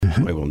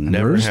I will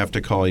never have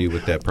to call you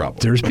with that problem.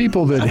 There's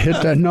people that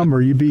hit that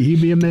number. You'd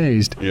be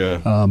amazed.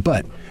 Yeah.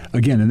 But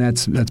again, and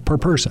that's per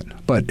person.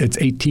 But it's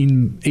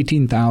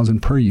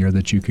 $18,000 per year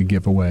that you could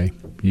give away.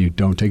 You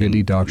don't take a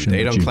deduction.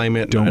 They don't claim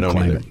it. Don't I don't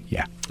claim either. it.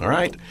 Yeah. All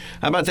right.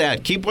 How about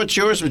that? Keep what's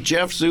yours with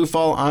Jeff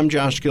Zufall. I'm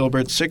Josh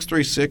Gilbert,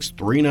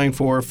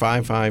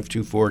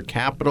 636-394-5524,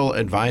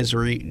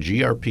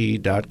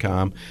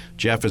 capitaladvisorygrp.com.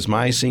 Jeff is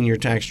my senior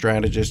tax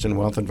strategist and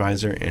wealth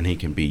advisor, and he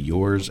can be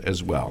yours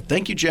as well.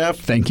 Thank you, Jeff.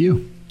 Thank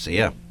you. See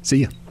ya.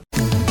 See ya.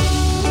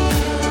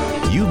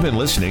 You've been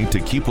listening to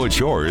Keep What's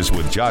Yours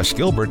with Josh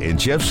Gilbert and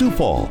Jeff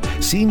Zufall,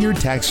 Senior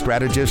Tax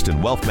Strategist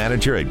and Wealth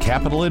Manager at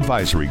Capital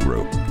Advisory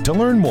Group. To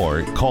learn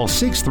more, call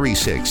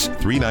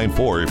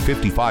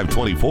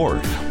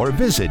 636-394-5524 or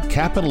visit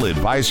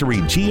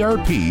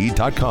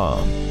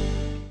capitaladvisorygrp.com.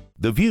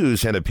 The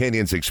views and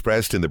opinions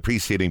expressed in the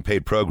preceding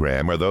paid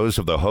program are those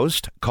of the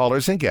host,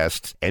 callers, and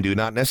guests, and do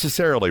not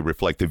necessarily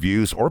reflect the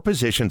views or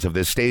positions of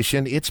this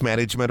station, its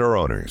management, or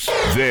owners.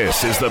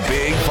 This is the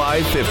Big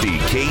 550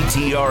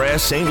 KTRS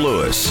St.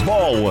 Louis,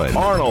 Baldwin,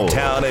 Arnold,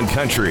 Town and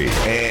Country,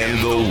 and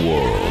the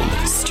world.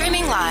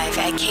 Streaming live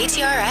at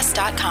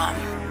KTRS.com.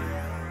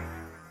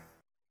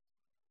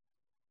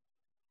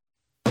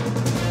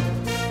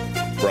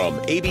 From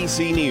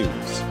ABC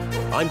News,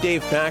 I'm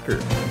Dave Packer.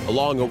 A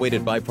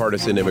long-awaited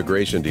bipartisan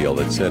immigration deal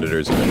that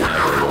senators have been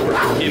hammering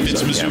over. If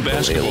it's Mizzou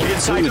basketball,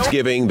 includes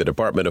giving the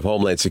Department of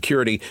Homeland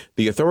Security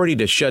the authority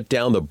to shut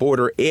down the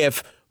border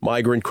if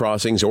migrant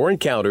crossings or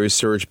encounters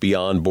surge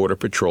beyond Border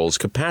Patrol's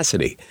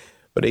capacity.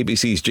 But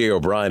ABC's Jay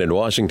O'Brien in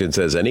Washington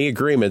says any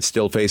agreement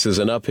still faces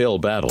an uphill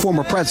battle.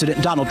 Former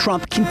President Donald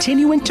Trump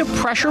continuing to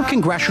pressure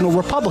congressional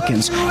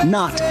Republicans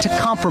not to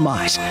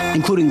compromise,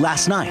 including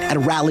last night at a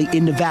rally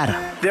in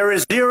Nevada. There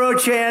is zero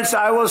chance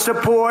I will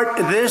support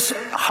this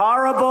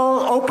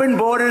horrible open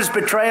borders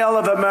betrayal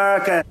of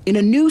America. In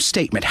a new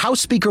statement, House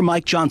Speaker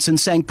Mike Johnson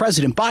saying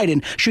President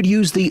Biden should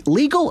use the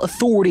legal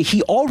authority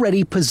he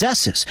already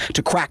possesses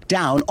to crack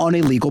down on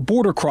illegal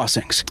border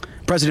crossings.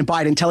 President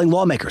Biden telling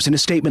lawmakers in a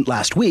statement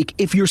last week,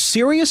 if you're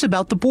serious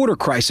about the border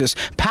crisis,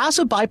 pass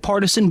a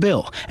bipartisan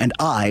bill, and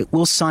I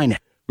will sign it.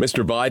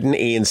 Mr. Biden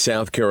in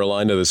South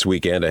Carolina this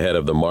weekend ahead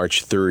of the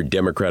March 3rd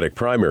Democratic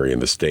primary in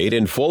the state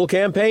in full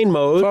campaign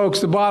mode. Folks,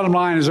 the bottom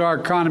line is our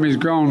economy has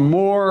grown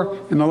more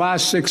in the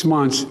last 6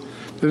 months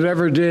than it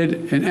ever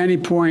did at any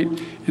point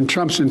in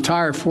Trump's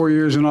entire 4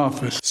 years in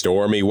office.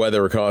 Stormy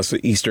weather across the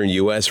eastern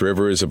U.S.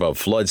 Rivers above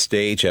flood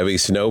stage. Heavy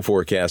snow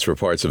forecast for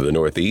parts of the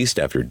Northeast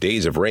after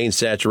days of rain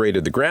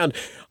saturated the ground.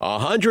 A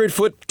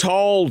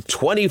 100-foot-tall,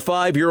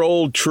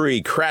 25-year-old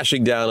tree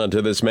crashing down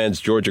onto this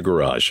man's Georgia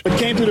garage. It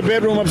came through the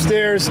bedroom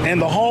upstairs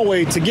and the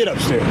hallway to get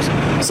upstairs.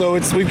 So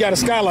we've got a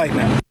skylight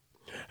now.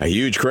 A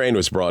huge crane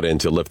was brought in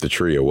to lift the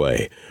tree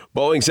away.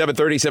 Boeing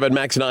 737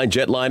 MAX 9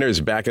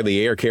 jetliners back in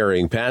the air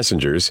carrying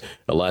passengers.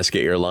 Alaska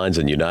Airlines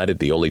and United,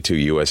 the only two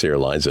U.S.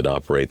 airlines that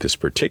operate this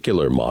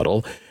particular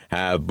model,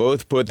 have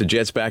both put the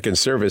jets back in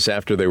service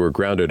after they were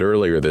grounded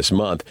earlier this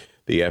month.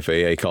 The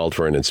FAA called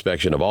for an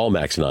inspection of all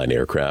MAX 9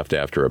 aircraft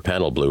after a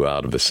panel blew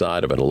out of the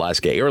side of an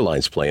Alaska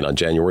Airlines plane on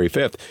January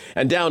 5th.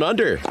 And down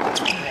under,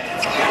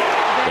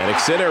 Jannik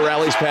Sinner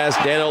rallies past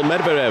Daniil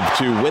Medvedev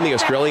to win the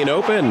Australian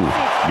Open.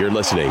 You're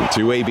listening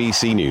to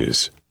ABC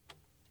News.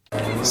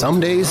 Some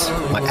days,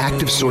 my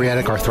active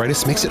psoriatic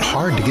arthritis makes it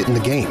hard to get in the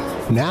game.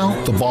 Now,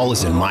 the ball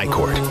is in my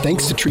court,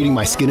 thanks to treating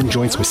my skin and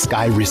joints with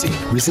Skyrizi,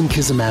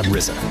 Risankizumab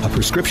Riza, a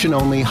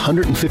prescription-only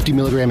 150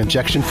 milligram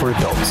injection for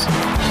adults.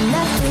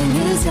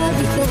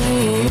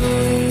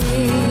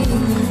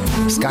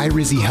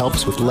 Skyrizi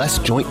helps with less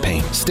joint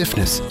pain,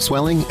 stiffness,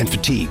 swelling, and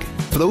fatigue.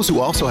 For those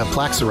who also have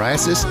plaque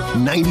psoriasis,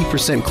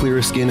 90%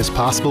 clearer skin is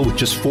possible with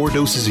just 4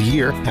 doses a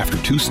year after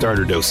 2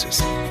 starter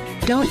doses.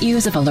 Don't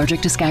use if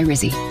allergic to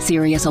Skyrizi.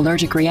 Serious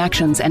allergic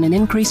reactions and an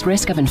increased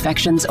risk of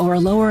infections or a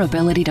lower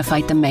ability to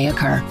fight them may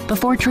occur.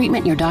 Before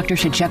treatment, your doctor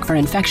should check for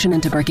infection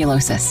and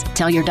tuberculosis.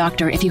 Tell your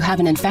doctor if you have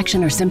an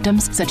infection or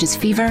symptoms such as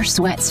fever,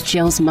 sweats,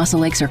 chills,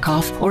 muscle aches, or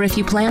cough, or if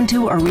you plan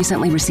to or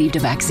recently received a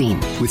vaccine.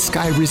 With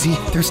Skyrizi,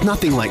 there's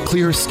nothing like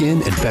clearer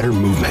skin and better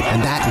movement,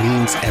 and that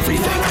means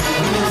everything.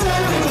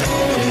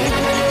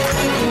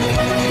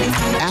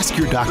 Ask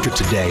your doctor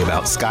today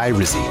about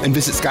Skyrizi and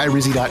visit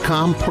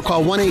Skyrizi.com or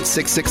call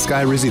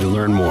 1-866-SKYRIZI to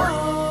learn more.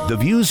 The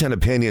views and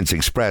opinions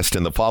expressed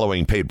in the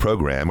following paid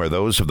program are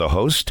those of the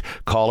host,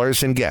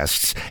 callers, and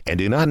guests, and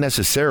do not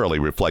necessarily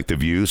reflect the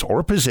views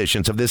or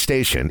positions of this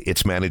station,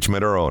 its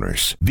management, or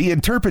owners. The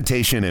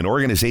interpretation and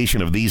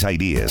organization of these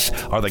ideas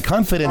are the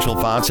confidential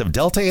thoughts of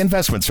Delta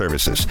Investment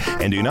Services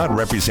and do not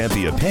represent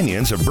the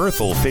opinions of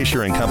Berthel,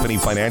 Fisher & Company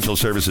Financial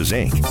Services,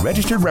 Inc.,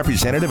 registered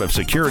representative of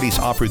securities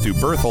offered through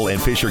Berthel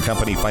and Fisher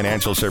Company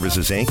Financial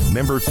Services, Inc.,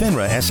 member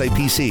FINRA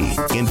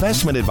SIPC.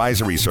 Investment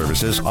advisory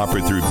services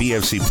offered through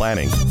BFC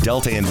Planning.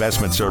 Delta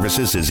Investment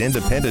Services is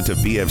independent of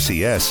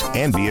BFCS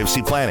and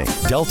BFC Planning.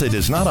 Delta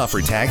does not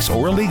offer tax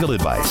or legal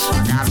advice.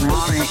 Got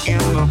money in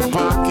the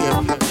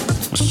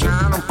pocket,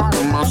 shine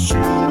upon my shoes.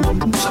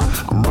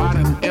 I'm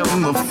riding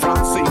in the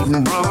front seat,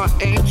 brother,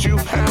 ain't you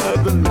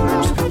heard the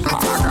news? I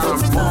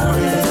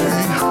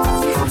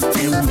got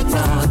in the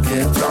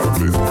pocket.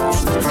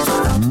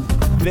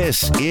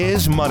 This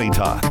is Money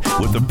Talk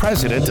with the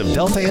president of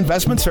Delta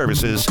Investment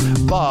Services,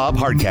 Bob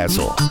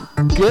Hardcastle.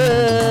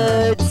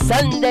 Good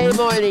Sunday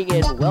morning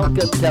and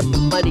welcome to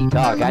Money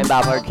Talk. I'm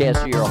Bob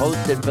Hardcastle, your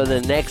host, and for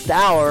the next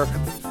hour,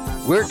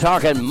 we're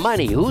talking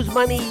money. Whose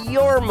money?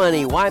 Your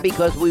money. Why?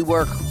 Because we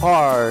work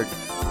hard.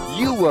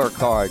 You work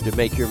hard to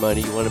make your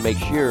money. You want to make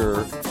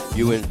sure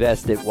you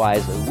invest it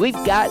wisely.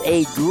 We've got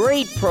a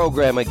great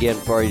program again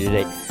for you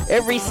today.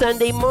 Every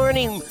Sunday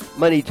morning,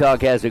 Money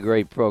Talk has a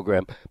great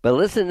program. But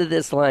listen to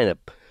this lineup.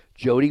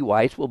 Jody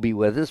Weiss will be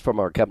with us from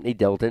our company,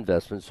 Delta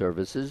Investment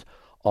Services,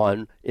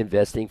 on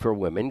investing for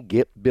women.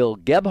 Bill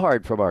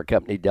Gebhardt from our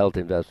company,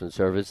 Delta Investment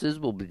Services,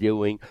 will be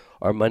doing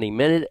our Money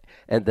Minute.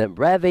 And then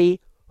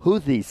Ravi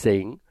Huthi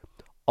Singh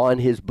on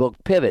his book,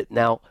 Pivot.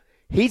 Now,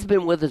 he's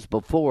been with us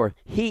before.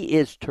 He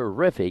is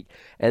terrific.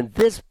 And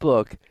this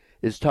book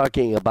is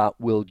talking about,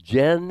 will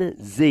Gen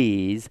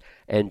Zs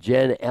and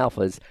Gen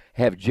Alphas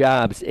have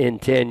jobs in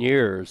 10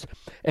 years?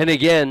 And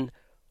again,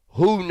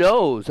 who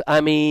knows?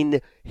 I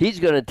mean, he's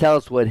going to tell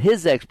us what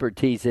his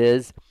expertise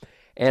is.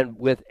 And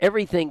with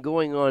everything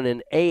going on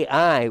in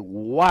AI,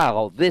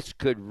 wow, this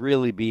could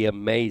really be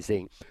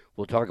amazing.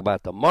 We'll talk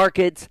about the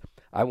markets.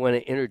 I want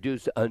to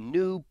introduce a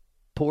new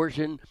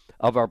portion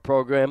of our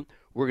program.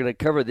 We're going to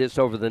cover this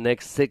over the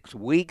next 6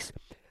 weeks.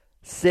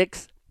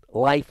 6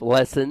 life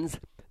lessons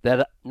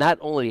that not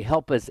only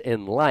help us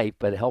in life,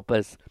 but help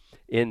us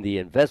in the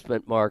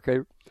investment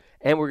market.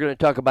 And we're going to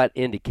talk about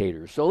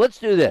indicators. So let's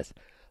do this.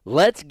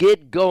 Let's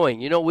get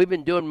going. You know, we've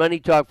been doing Money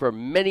Talk for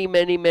many,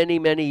 many, many,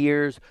 many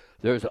years.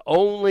 There's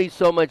only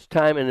so much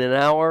time in an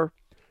hour.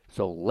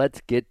 So let's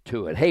get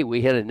to it. Hey,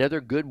 we had another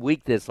good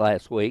week this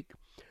last week.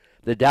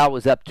 The Dow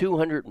was up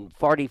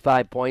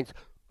 245 points,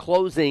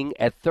 closing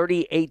at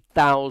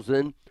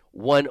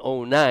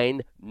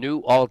 38,109, new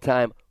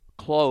all-time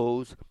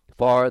close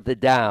for the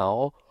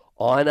Dow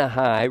on a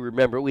high.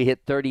 Remember, we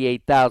hit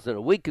 38,000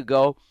 a week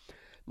ago.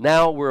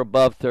 Now we're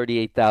above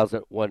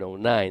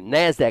 38,109.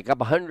 NASDAQ up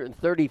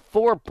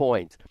 134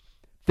 points,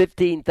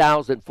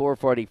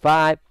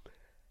 15,445.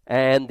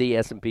 And the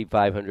S&P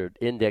 500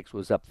 index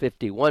was up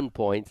 51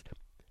 points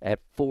at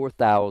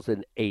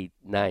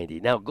 4,890.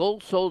 Now,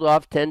 gold sold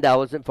off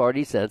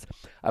 $10.40.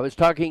 I was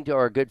talking to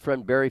our good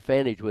friend Barry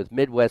Fanage with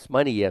Midwest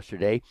Money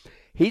yesterday.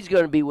 He's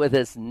going to be with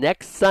us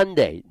next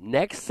Sunday,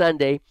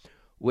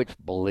 which,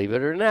 believe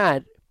it or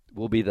not,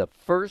 will be the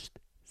first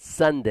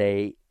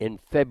Sunday in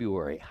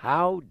February.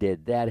 How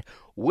did that?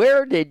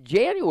 Where did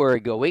January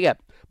go? We got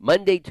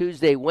Monday,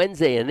 Tuesday,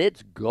 Wednesday, and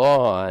it's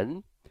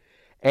gone.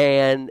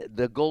 And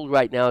the gold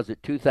right now is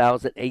at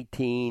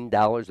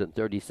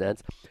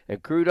 $2,018.30.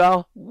 And crude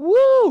oil,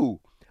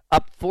 woo,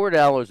 up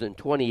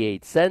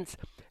 $4.28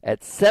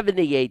 at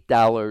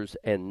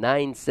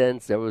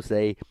 $78.09. There was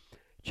a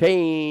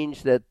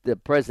change that the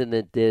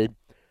president did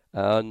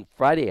on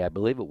Friday, I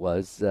believe it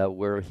was,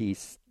 where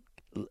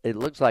it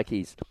looks like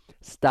he's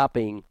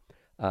stopping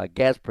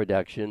gas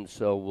production.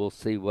 So we'll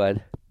see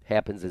what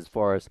happens as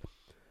far as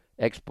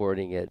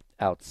exporting it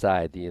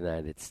outside the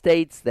United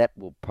States. That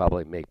will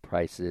probably make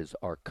prices,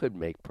 or could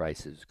make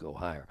prices, go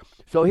higher.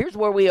 So here's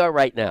where we are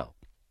right now.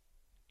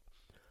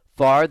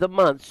 For the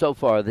month so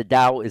far, the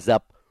Dow is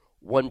up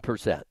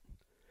 1%.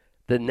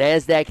 The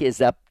NASDAQ is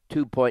up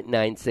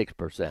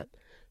 2.96%.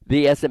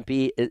 The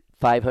S&P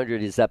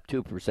 500 is up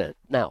 2%.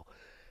 Now,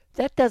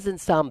 that doesn't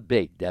sound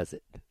big, does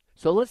it?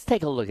 So let's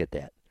take a look at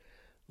that.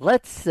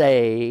 Let's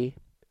just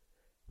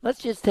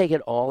take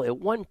it all at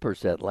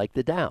 1%, like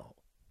the Dow.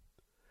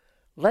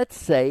 Let's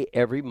say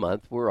every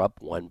month we're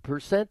up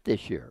 1%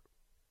 this year.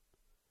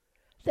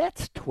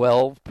 That's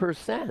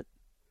 12%.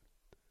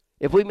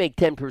 If we make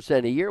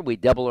 10% a year, we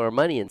double our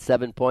money in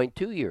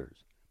 7.2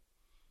 years.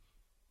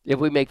 If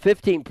we make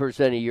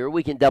 15% a year,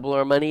 we can double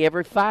our money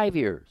every 5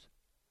 years.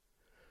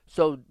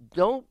 So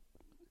don't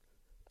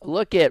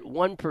look at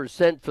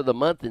 1% for the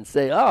month and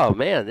say, oh,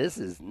 man, this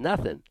is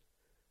nothing.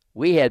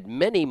 We had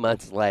many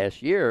months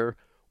last year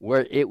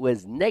where it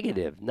was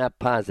negative, not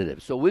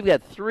positive. So we've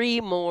got 3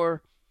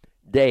 more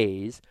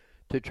days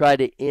to try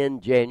to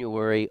end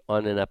January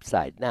on an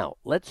upside. Now,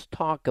 let's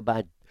talk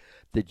about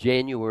the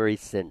January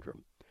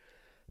syndrome.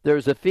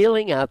 There's a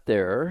feeling out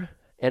there,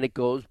 and it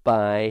goes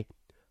by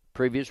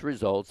previous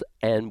results,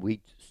 and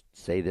we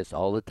say this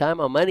all the time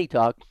on Money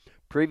Talk,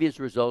 previous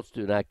results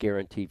do not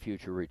guarantee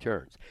future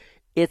returns.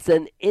 It's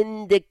an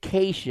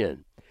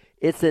indication.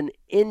 It's an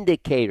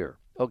indicator.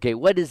 Okay,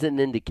 what is an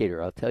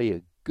indicator? I'll tell you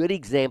a good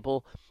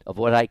example of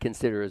what I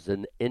consider as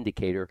an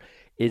indicator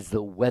is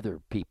the weather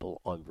people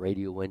on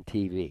radio and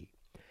TV.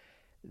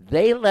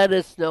 They let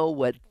us know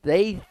what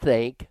they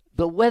think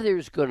the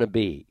weather's going to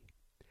be.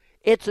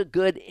 It's a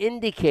good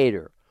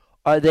indicator.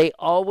 Are they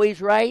always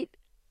right?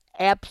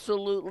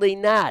 Absolutely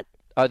not.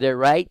 Are they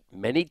right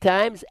many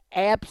times?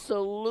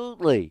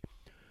 Absolutely.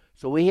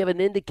 So we have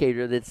an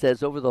indicator that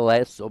says over the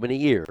last so many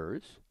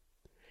years,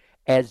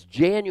 as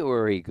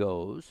January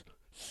goes,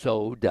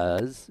 so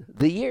does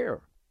the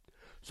year.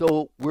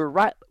 So we're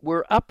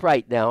up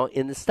right now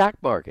in the stock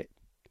market.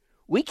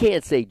 We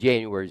can't say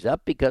January's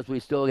up because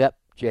we still got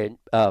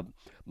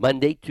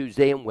Monday,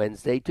 Tuesday, and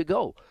Wednesday to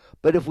go.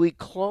 But if we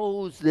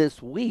close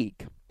this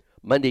week,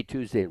 Monday,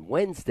 Tuesday, and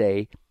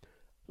Wednesday,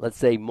 let's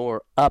say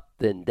more up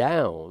than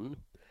down,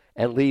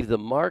 and leave the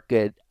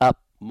market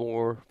up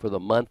more for the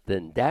month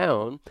than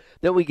down,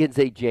 then we can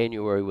say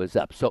January was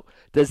up. So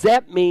does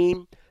that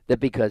mean that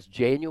because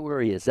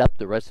January is up,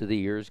 the rest of the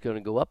year is going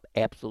to go up?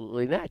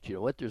 Absolutely not. You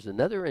know what? There's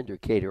another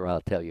indicator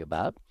I'll tell you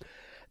about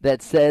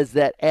that says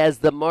that as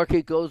the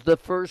market goes the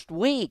first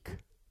week,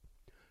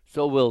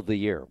 so will the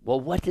year. Well,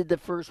 what did the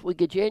first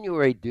week of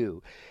January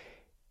do?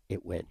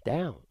 It went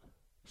down.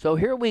 So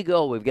here we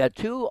go. We've got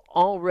two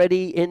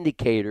already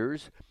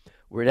indicators.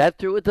 We're not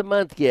through with the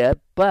month yet,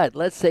 but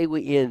let's say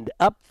we end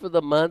up for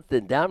the month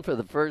and down for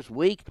the first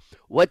week.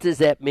 What does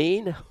that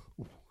mean?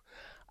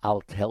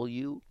 I'll tell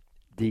you,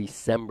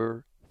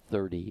 December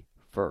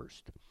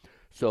 31st.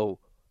 So,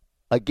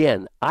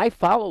 again, I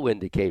follow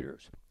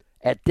indicators.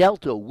 At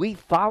Delta, we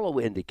follow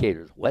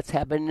indicators. What's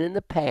happened in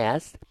the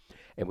past,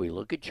 and we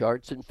look at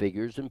charts and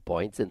figures and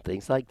points and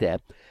things like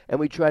that, and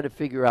we try to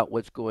figure out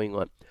what's going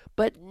on.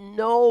 But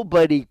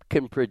nobody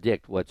can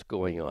predict what's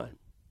going on.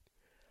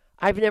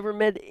 I've never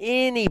met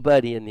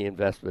anybody in the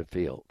investment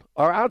field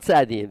or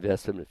outside the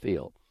investment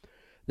field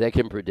that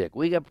can predict.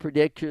 We got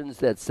predictions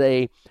that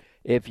say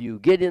if you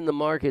get in the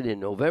market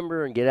in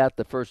November and get out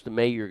the 1st of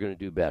May, you're going to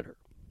do better.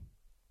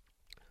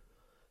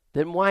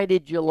 Then why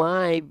did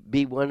July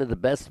be one of the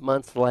best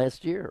months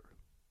last year?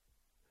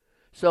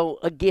 So,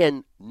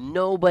 again,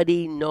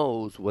 nobody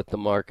knows what the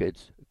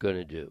market's going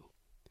to do.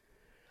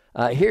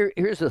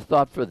 Here's a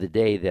thought for the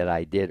day that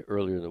I did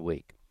earlier in the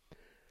week.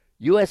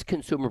 U.S.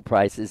 consumer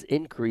prices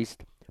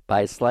increased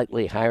by a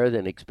slightly higher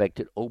than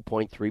expected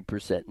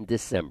 0.3% in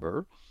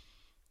December,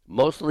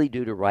 mostly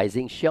due to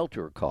rising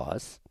shelter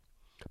costs,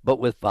 but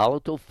with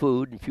volatile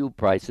food and fuel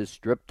prices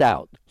stripped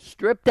out.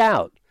 Stripped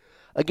out.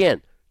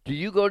 Again, do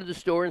you go to the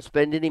store and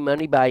spend any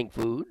money buying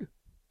food?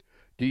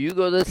 Do you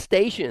go to the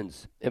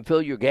stations and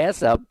fill your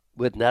gas up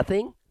with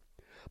nothing?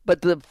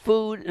 But the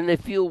food and the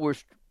fuel were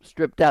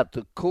stripped out.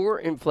 The core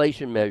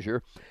inflation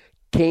measure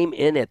came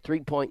in at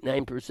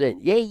 3.9%.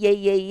 Yay, yay,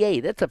 yay, yay.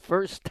 That's the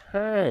first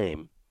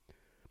time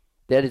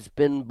that it's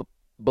been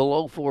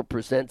below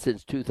 4%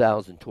 since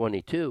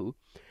 2022,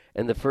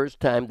 and the first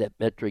time that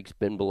metric's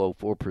been below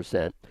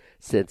 4%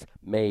 since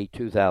May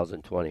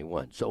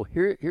 2021. So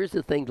here's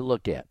the thing to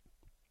look at.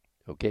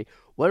 Okay,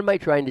 what am I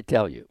trying to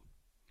tell you?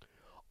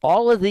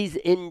 All of these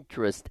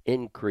interest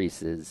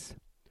increases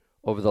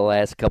over the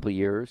last couple of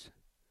years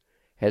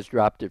has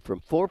dropped it from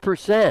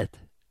 4%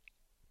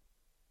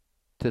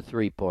 to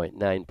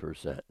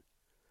 3.9%.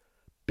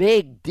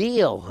 Big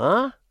deal,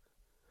 huh?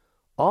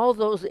 All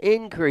those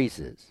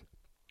increases.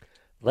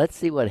 Let's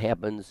see what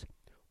happens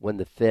when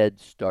the Fed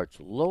starts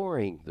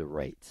lowering the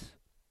rates.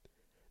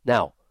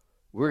 Now,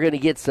 we're going to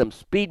get some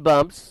speed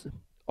bumps,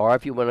 or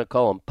if you want to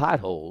call them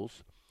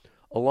potholes,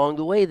 along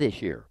the way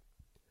this year.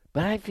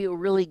 But I feel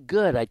really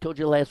good. I told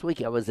you last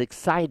week I was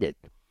excited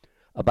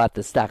about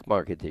the stock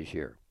market this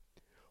year.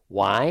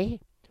 Why?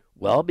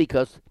 Well,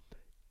 because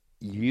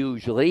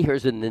usually,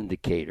 here's an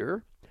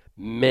indicator,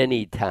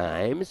 many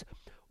times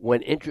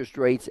when interest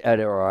rates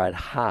are at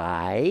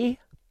high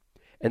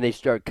and they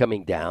start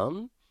coming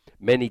down,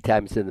 many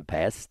times in the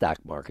past, stock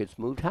markets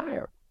moved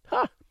higher.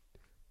 Huh.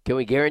 Can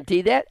we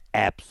guarantee that?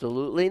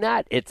 Absolutely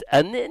not. It's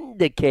an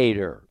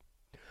indicator.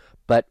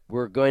 But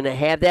we're going to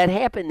have that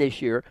happen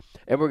this year,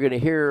 and we're going to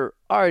hear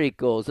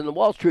articles in the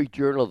Wall Street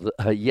Journal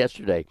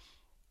yesterday.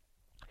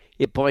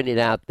 It pointed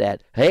out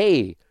that,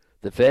 hey,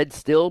 the Fed's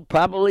still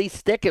probably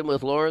sticking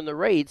with lowering the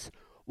rates.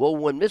 Well,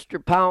 when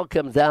Mr. Powell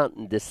comes out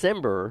in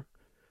December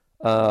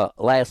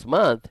last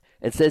month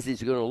and says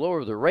he's going to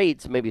lower the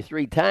rates maybe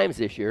 3 times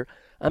this year,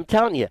 I'm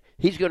telling you,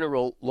 he's going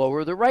to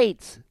lower the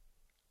rates.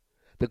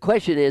 The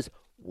question is,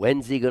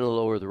 when's he going to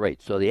lower the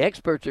rates? So the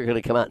experts are going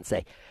to come out and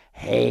say,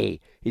 hey,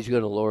 he's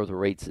going to lower the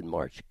rates in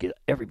March. Get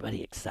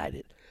everybody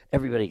excited.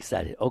 Everybody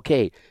excited.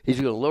 Okay,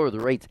 he's going to lower the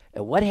rates.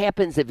 And what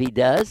happens if he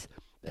does?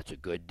 That's a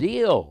good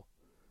deal.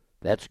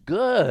 That's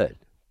good.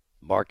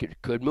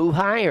 Market could move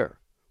higher.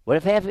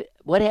 What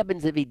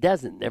happens if he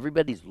doesn't?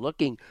 Everybody's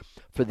looking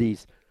for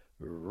these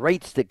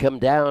rates to come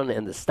down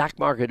and the stock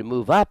market to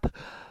move up.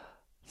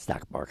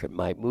 Stock market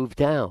might move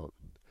down.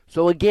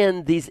 So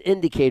again, these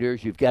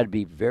indicators, you've got to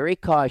be very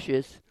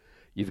cautious.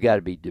 You've got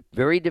to be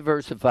very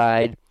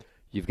diversified.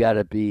 You've got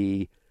to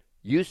be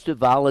used to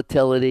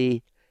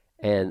volatility.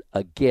 And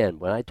again,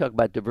 when I talk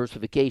about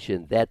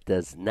diversification, that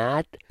does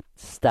not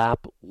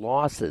stop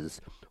losses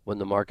when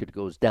the market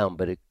goes down,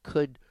 but it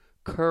could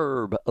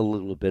curb a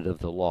little bit of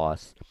the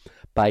loss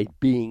by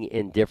being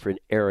in different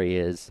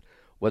areas,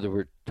 whether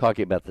we're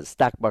talking about the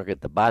stock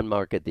market, the bond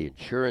market, the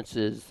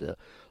insurances, the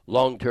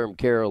long-term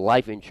care,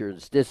 life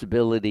insurance,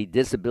 disability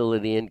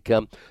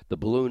income, the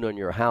balloon on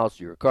your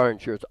house, your car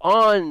insurance,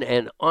 on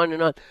and on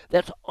and on.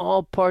 That's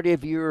all part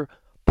of your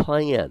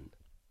plan,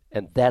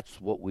 and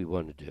that's what we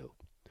want to do.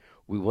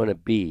 We want to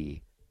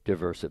be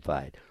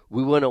diversified.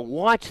 We want to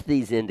watch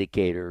these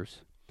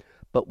indicators,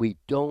 but we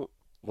don't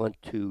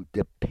want to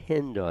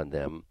depend on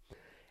them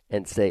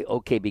and say,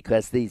 okay,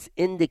 because these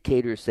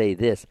indicators say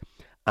this,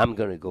 I'm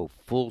going to go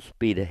full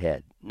speed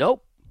ahead.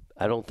 Nope,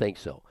 I don't think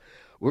so.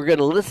 We're going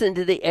to listen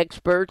to the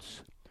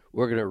experts.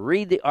 We're going to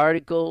read the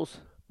articles.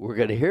 We're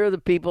going to hear the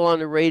people on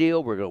the radio.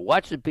 We're going to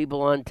watch the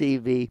people on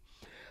TV.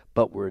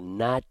 But we're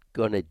not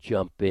going to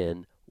jump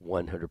in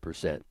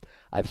 100%.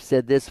 I've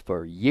said this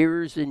for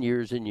years and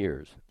years and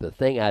years. The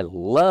thing I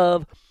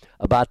love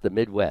about the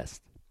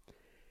Midwest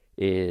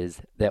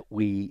is that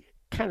we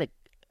kind of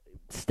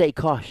stay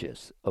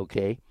cautious,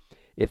 okay?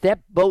 If that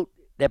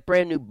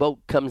brand new boat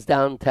comes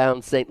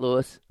downtown St.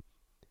 Louis,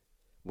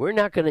 we're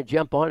not going to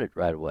jump on it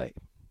right away.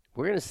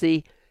 We're going to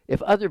see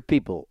if other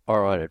people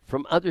are on it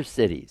from other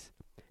cities.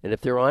 And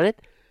if they're on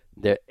it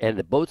and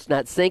the boat's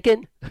not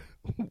sinking,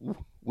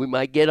 we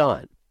might get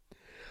on.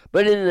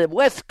 But in the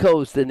West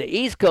Coast and the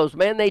East Coast,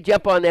 man, they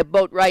jump on that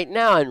boat right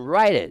now and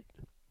ride it.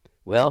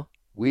 Well,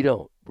 we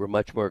don't. We're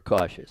much more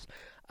cautious.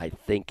 I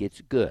think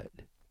it's good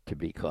to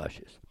be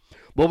cautious.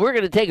 Well, we're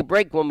going to take a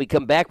break. When we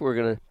come back, we're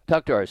going to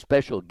talk to our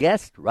special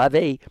guest,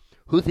 Ravi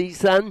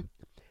Huthisan,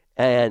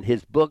 and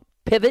his book,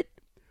 Pivot,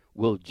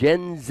 Will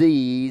Gen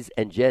Zs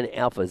and Gen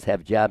Alphas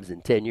Have Jobs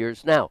in 10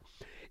 Years? Now,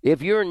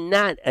 if you're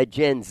not a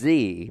Gen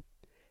Z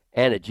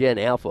and a Gen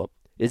Alpha,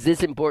 is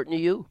this important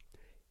to you?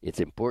 It's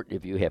important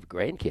if you have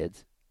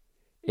grandkids.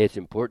 It's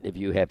important if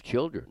you have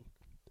children.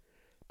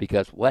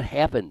 Because what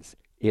happens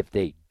if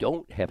they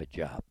don't have a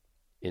job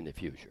in the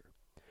future?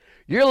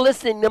 You're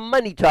listening to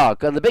Money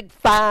Talk on the Big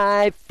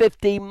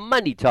 550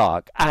 Money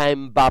Talk.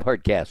 I'm Bob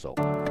Hardcastle.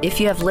 If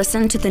you have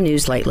listened to the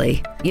news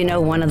lately, you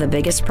know one of the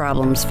biggest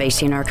problems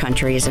facing our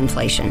country is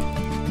inflation,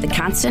 the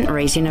constant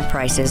raising of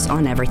prices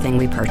on everything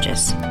we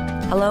purchase.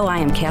 Hello, I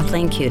am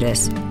Kathleen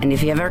Cutis, and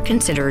if you ever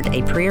considered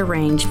a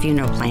prearranged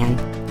funeral plan,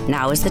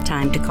 now is the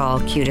time to call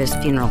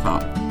Cutis Funeral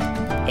Home.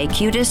 A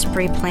Cutis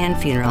pre-planned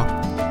funeral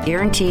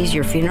guarantees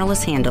your funeral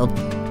is handled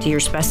to your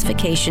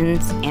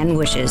specifications and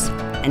wishes,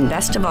 and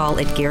best of all,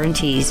 it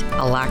guarantees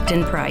a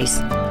locked-in price,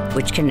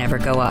 which can never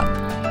go up.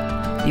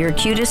 Your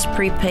Cutis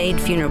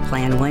prepaid funeral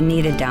plan, when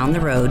needed down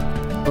the road,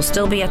 will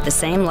still be at the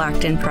same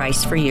locked-in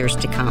price for years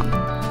to come.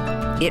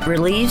 It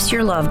relieves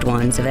your loved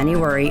ones of any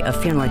worry of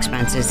funeral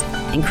expenses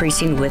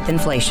increasing with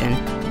inflation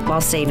while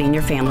saving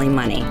your family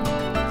money.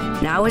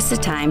 Now is the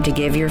time to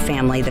give your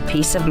family the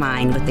peace of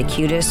mind with the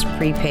Cutis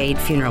prepaid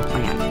funeral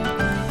plan.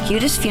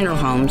 Cutis Funeral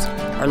Homes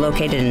are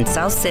located in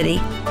South City,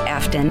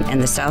 Afton,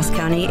 and the South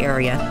County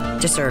area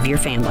to serve your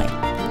family.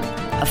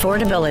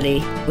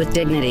 Affordability with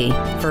dignity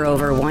for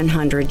over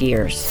 100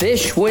 years.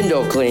 Fish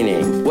Window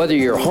Cleaning. Whether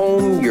your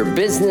home, your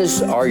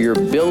business, or your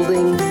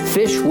building,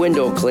 Fish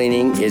Window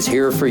Cleaning is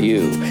here for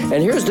you.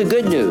 And here's the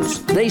good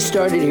news. They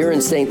started here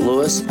in St.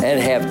 Louis and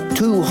have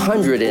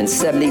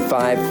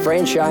 275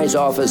 franchise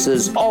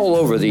offices all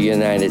over the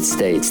United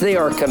States. They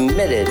are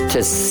committed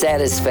to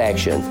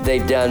satisfaction.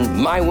 They've done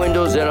my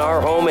windows in our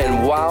home,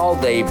 and wow,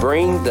 they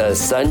bring the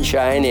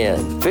sunshine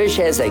in. Fish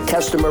has a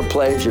customer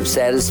pledge of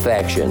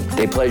satisfaction.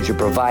 They pledge to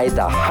provide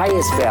the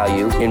highest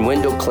value in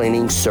window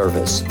cleaning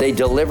service. They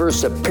deliver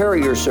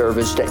superior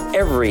service to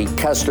every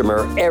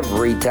customer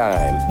every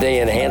time.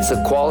 They enhance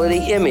the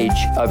quality image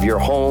of your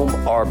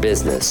home or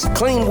business.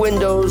 Clean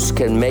windows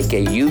can make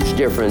a huge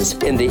difference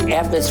in the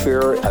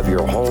atmosphere of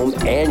your home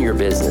and your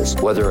business,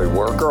 whether at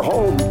work or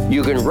home.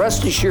 You can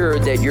rest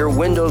assured that your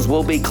windows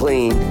will be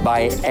cleaned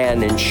by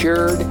an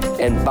insured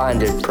and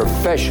bonded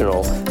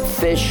professional.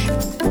 Fish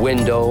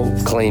Window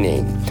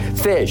Cleaning.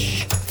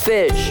 Fish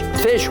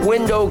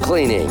Window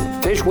Cleaning.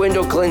 Fish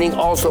Window Cleaning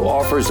also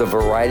offers a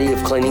variety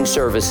of cleaning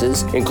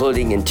services,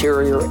 including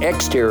interior,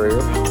 exterior,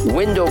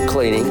 window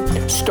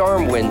cleaning,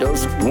 storm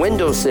windows,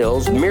 window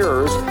sills,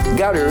 mirrors,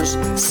 gutters,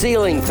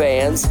 ceiling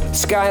fans,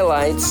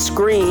 skylights,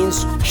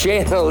 screens,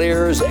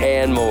 chandeliers,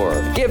 and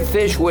more. Give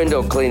Fish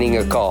Window Cleaning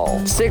a call.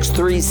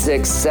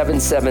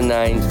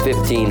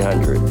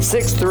 636-779-1500.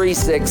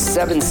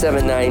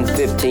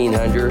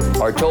 636-779-1500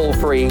 or toll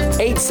free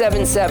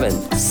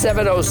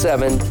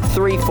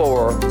 877-707-3474.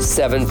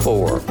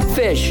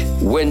 Fish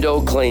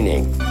Window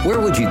Cleaning. Where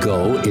would you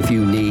go if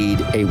you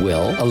need a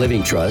will, a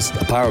living trust,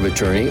 a power of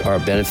attorney, or a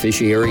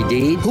beneficiary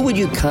deed? Who would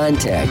you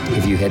contact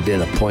if you had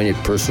been appointed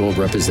personal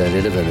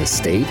representative of an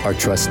estate or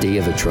trustee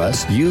of a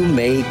trust? You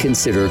may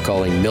consider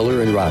calling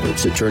Miller &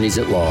 Roberts, attorneys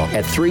at law,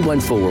 at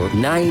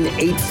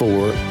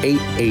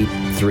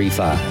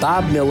 314-984-8835.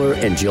 Bob Miller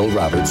and Jill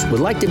Roberts would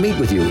like to meet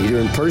with you either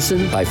in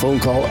person, by phone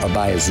call, or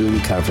by a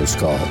Zoom conference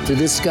call to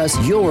discuss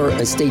your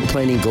estate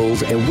planning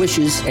goals and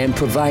wishes and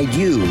provide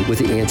you with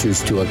the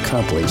answers to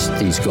accomplish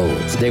these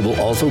goals. They will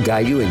also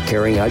guide you in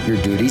carrying out your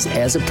duties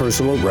as a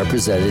personal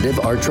representative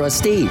or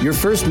trustee. Your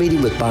first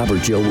meeting with Bob or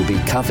Jill will be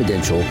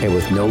confidential and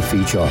with no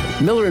fee charge.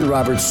 Miller &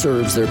 Roberts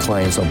serves their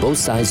clients on both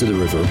sides of the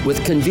river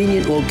with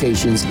convenient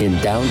locations in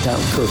downtown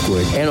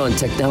Kirkwood and on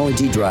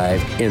Technology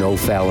Drive in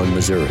O'Fallon,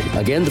 Missouri.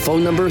 Again, the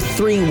phone number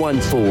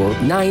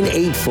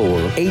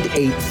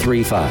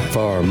 314-984-8835.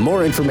 For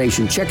more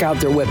information, check out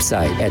their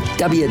website at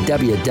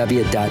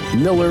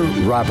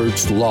www.millerroberts.com.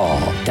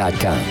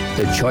 MidwestLaw.com.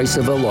 The choice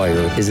of a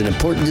lawyer is an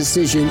important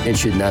decision and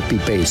should not be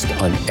based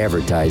on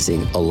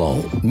advertising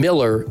alone.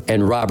 Miller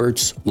and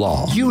Roberts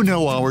Law. You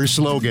know our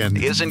slogan.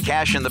 Isn't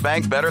cash in the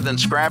bank better than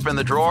scrap in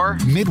the drawer?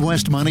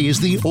 Midwest Money is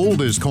the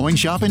oldest coin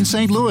shop in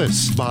St.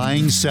 Louis.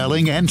 Buying,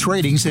 selling, and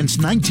trading since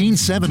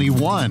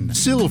 1971.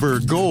 Silver,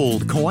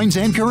 gold, coins,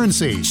 and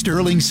currency.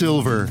 Sterling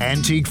silver,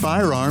 antique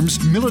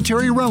firearms,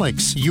 military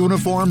relics,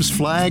 uniforms,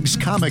 flags,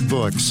 comic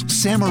books,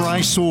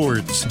 samurai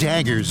swords,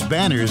 daggers,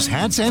 banners,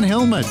 hats, and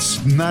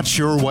helmets. Not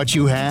sure what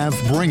you have?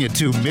 Bring it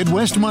to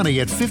Midwest Money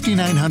at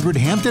 5900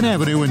 Hampton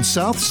Avenue in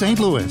South St.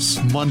 Louis.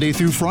 Monday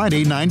through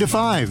Friday, 9 to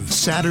 5.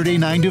 Saturday,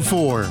 9 to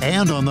 4.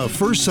 And on the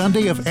first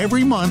Sunday of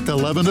every month,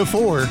 11 to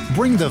 4.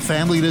 Bring the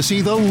family to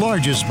see the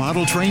largest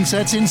model train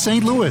sets in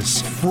St.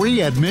 Louis.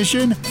 Free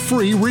admission,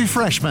 free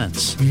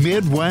refreshments.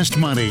 Midwest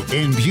Money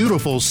in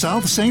beautiful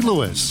South St.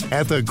 Louis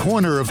at the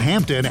corner of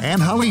Hampton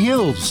and Holly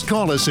Hills.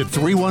 Call us at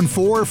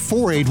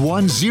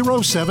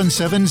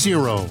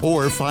 314-481-0770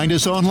 or find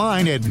us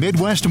online at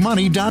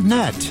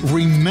midwestmoney.net.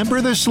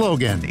 Remember the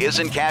slogan.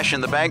 Isn't cash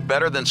in the bank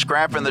better than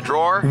scrap in the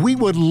drawer? We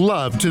would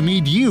love to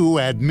meet you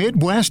at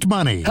Midwest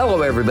Money.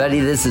 Hello, everybody.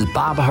 This is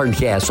Bob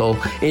Hardcastle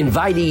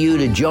inviting you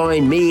to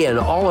join me and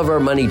all of our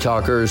Money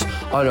Talkers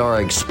on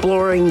our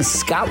Exploring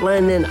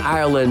Scotland and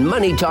Ireland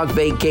Money Talk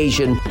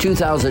Vacation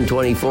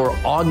 2024,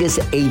 August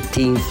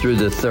 18th through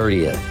the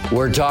 30th.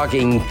 We're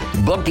talking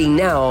booking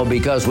now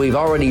because we've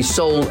already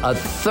sold a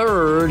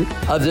third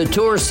of the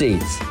tour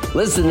seats.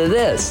 Listen to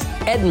this.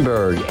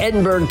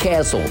 Edinburgh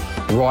Castle,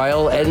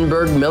 Royal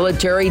Edinburgh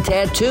Military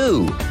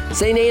Tattoo,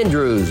 St.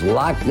 Andrews,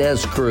 Loch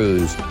Ness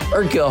Cruise,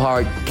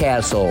 Urquhart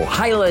Castle,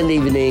 Highland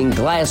Evening,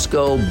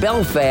 Glasgow,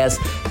 Belfast,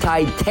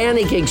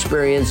 Titanic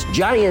Experience,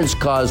 Giant's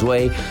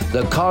Causeway,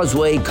 the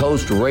Causeway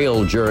Coast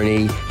Rail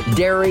Journey,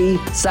 Derry,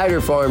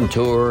 Cider Farm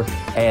Tour,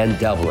 and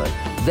Dublin.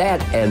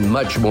 That and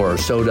much more.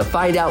 So to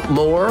find out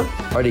more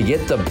or to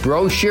get the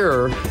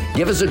brochure,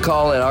 give us a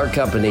call at our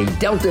company,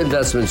 Delta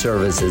Investment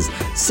Services,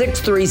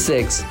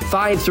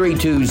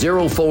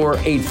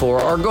 636-532-0484,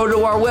 or go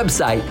to our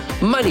website,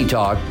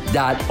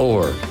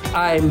 moneytalk.org.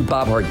 I'm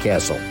Bob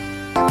Hardcastle.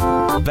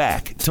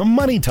 Back to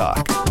Money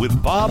Talk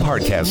with Bob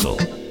Hardcastle.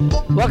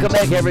 Welcome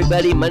back,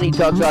 everybody. Money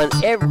Talk's on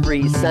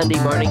every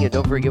Sunday morning. And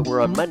don't forget,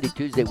 we're on Monday,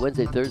 Tuesday,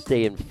 Wednesday,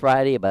 Thursday, and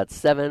Friday about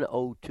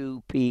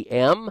 7:02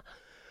 p.m.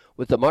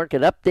 with the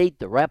market update,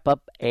 the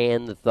wrap-up,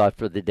 and the thought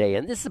for the day.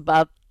 And this is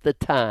about the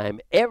time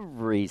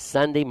every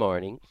Sunday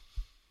morning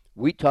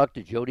we talk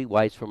to Jody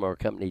Weiss from our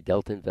company,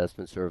 Delta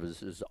Investment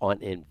Services,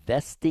 on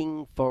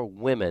investing for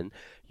women.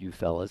 You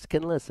fellas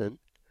can listen.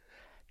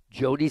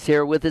 Jody's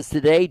here with us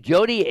today.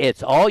 Jody,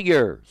 it's all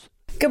yours.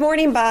 Good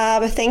morning,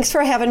 Bob. Thanks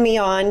for having me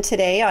on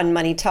today on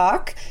Money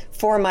Talk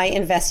for my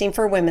Investing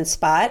for Women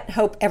spot.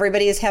 Hope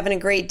everybody is having a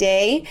great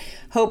day.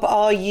 Hope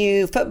all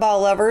you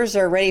football lovers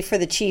are ready for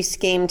the Chiefs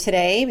game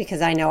today,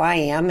 because I know I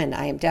am, and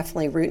I am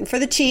definitely rooting for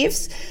the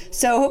Chiefs.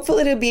 So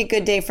hopefully it'll be a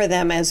good day for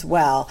them as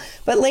well.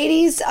 But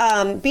ladies,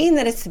 being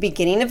that it's the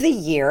beginning of the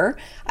year,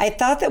 I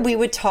thought that we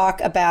would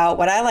talk about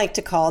what I like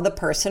to call the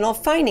personal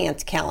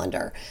finance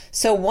calendar.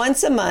 So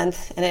once a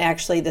month, and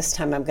actually this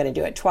time I'm going to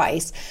do it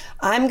twice,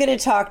 I'm going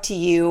to talk to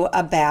you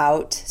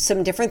about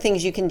some different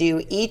things you can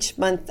do each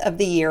month of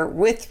the year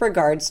with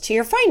regards to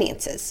your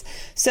finances.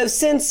 So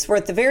since we're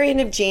at the very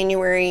end of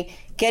January,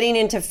 getting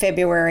into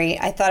February,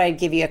 I thought I'd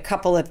give you a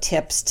couple of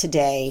tips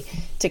today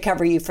to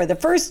cover you for the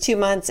first 2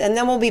 months, and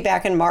then we'll be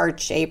back in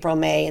March, April,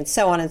 May, and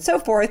so on and so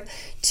forth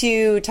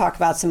to talk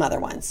about some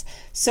other ones.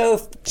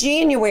 So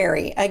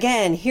January,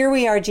 again, here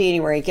we are,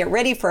 January. Get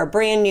ready for a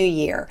brand new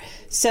year.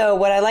 So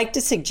what I like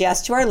to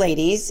suggest to our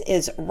ladies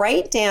is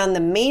write down the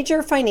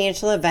major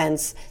financial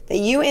events that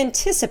you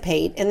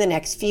anticipate in the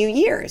next few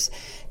years.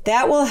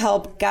 That will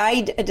help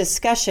guide a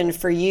discussion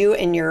for you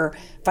and your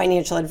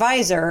financial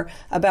advisor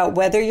about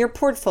whether your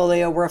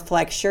portfolio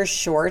reflects your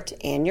short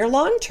and your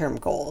long-term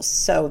goals.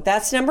 So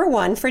that's number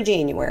one for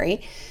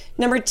January.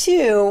 Number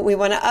two, we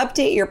want to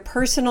update your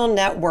personal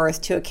net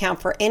worth to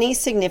account for any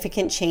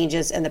significant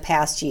changes in the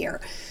past year.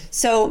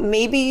 So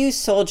maybe you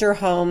sold your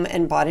home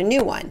and bought a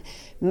new one.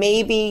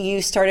 Maybe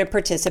you started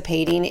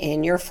participating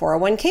in your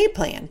 401k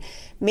plan.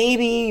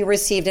 Maybe you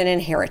received an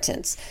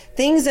inheritance,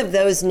 things of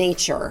those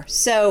nature.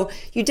 So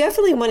you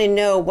definitely want to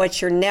know what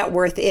your net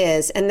worth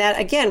is. And that,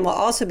 again, will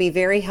also be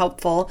very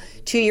helpful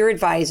to your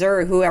advisor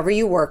or whoever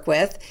you work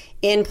with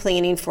in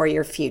planning for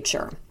your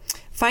future.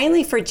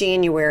 Finally, for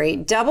January,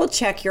 double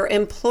check your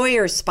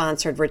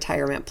employer-sponsored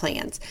retirement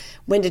plans.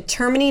 When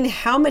determining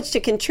how much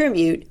to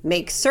contribute,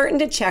 make certain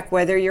to check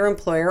whether your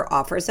employer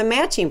offers a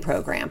matching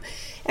program.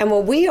 And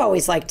what we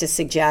always like to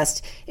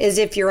suggest is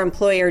if your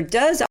employer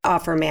does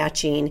offer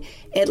matching,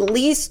 at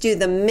least do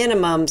the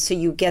minimum so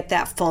you get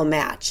that full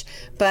match.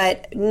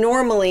 But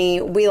normally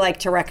we like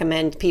to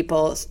recommend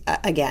people,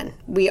 again,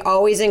 we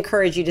always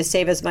encourage you to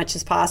save as much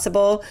as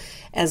possible,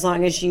 as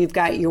long as you've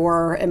got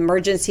your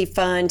emergency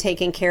fund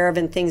taken care of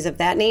and things of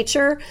that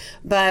nature.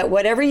 But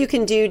whatever you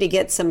can do to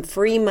get some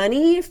free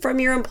money from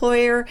your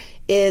employer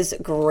is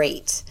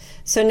great.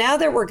 So now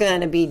that we're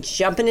going to be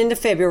jumping into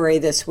February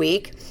this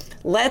week,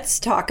 let's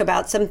talk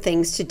about some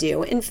things to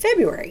do in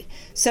February.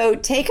 So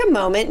take a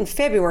moment in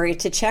February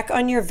to check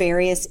on your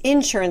various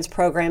insurance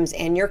programs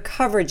and your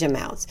coverage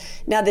amounts.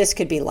 Now, this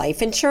could be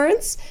life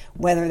insurance,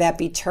 whether that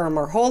be term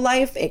or whole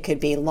life. It could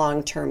be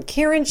long-term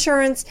care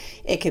insurance.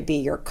 It could be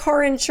your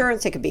car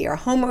insurance. It could be your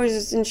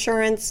homeowner's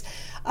insurance.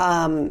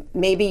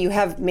 Maybe you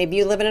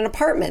live in an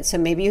apartment, so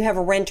maybe you have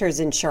renter's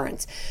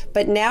insurance.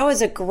 But now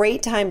is a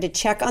great time to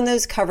check on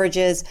those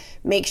coverages,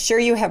 make sure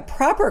you have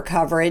proper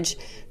coverage,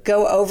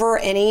 go over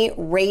any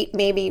rate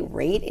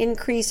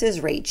increases,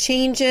 rate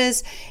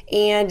changes,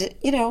 and,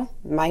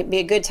 might be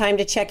a good time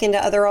to check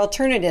into other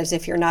alternatives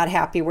if you're not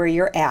happy where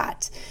you're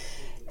at.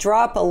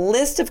 Draw up a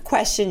list of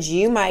questions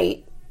you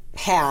might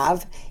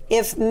have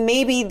if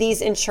maybe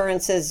these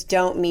insurances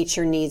don't meet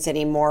your needs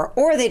anymore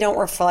or they don't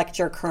reflect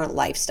your current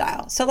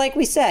lifestyle. So like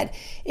we said,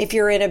 if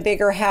you're in a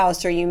bigger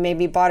house or you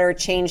maybe bought or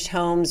changed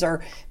homes,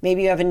 or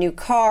maybe you have a new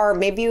car,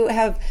 maybe you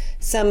have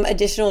some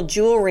additional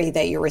jewelry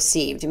that you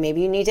received,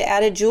 maybe you need to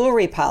add a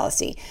jewelry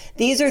policy.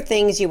 These are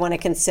things you want to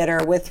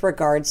consider with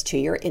regards to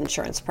your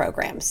insurance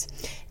programs.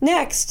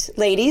 Next,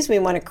 ladies, we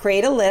want to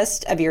create a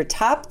list of your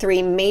top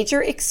 3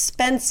 major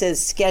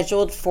expenses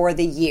scheduled for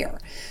the year.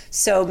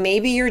 So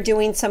maybe you're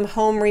doing some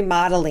home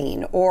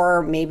remodeling,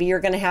 or maybe you're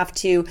going to have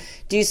to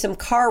do some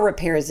car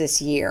repairs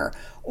this year,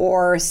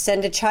 or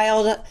send a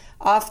child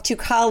off to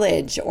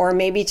college, or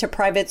maybe to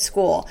private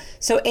school.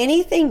 So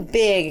anything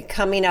big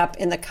coming up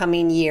in the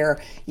coming year,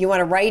 you want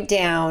to write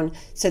down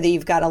so that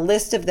you've got a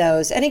list of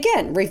those. And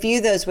again,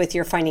 review those with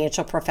your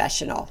financial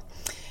professional.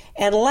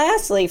 And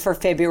lastly, for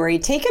February,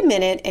 take a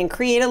minute and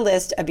create a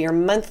list of your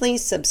monthly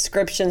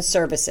subscription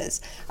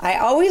services. I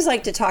always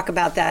like to talk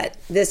about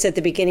this at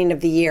the beginning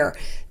of the year.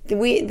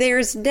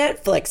 There's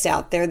Netflix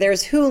out there,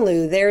 there's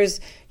Hulu, there's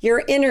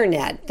your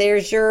internet,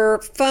 there's your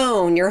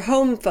phone, your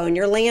home phone,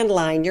 your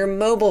landline, your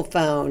mobile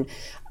phone.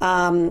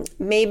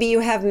 Maybe you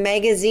have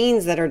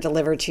magazines that are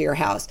delivered to your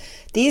house.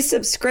 These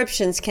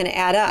subscriptions can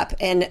add up,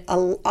 and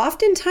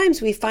oftentimes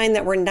we find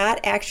that we're not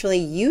actually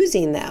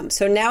using them.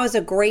 So now is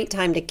a great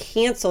time to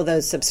cancel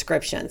those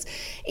subscriptions.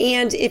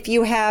 And if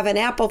you have an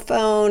Apple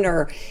phone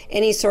or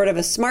any sort of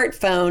a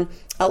smartphone,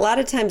 a lot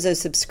of times those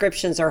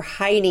subscriptions are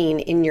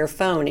hiding in your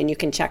phone and you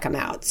can check them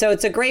out. So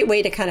it's a great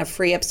way to kind of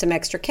free up some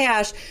extra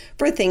cash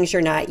for things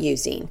you're not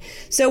using.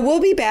 So we'll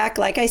be back,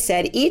 like I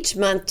said, each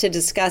month to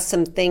discuss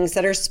some things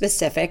that are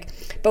specific,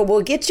 but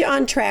we'll get you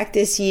on track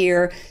this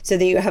year so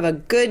that you have a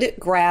good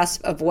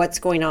grasp of what's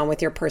going on with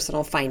your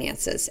personal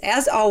finances.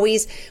 As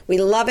always, we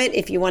love it.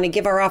 If you want to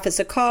give our office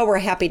a call, we're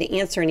happy to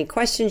answer any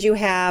questions you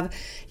have.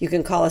 You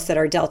can call us at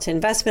our Delta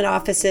Investment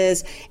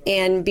offices,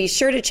 and be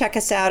sure to check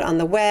us out on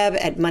the web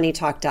at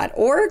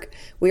moneytalk.org.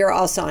 We are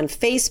also on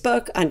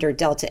Facebook under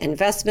Delta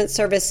Investment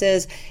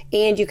Services,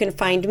 and you can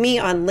find me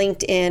on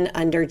LinkedIn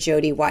under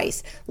Jody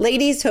Weiss.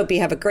 Ladies, hope you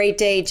have a great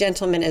day.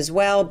 Gentlemen as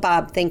well.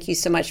 Bob, thank you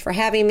so much for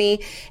having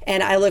me,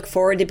 and I look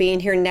forward to being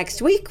here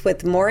next week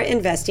with more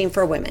Investing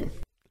for Women.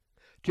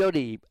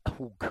 Jody,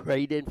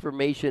 great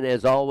information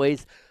as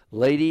always.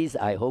 Ladies,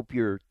 I hope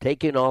you're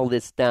taking all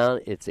this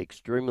down. It's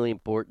extremely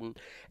important.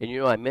 And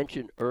I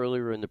mentioned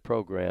earlier in the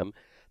program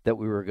that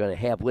we were going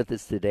to have with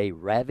us today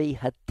Ravi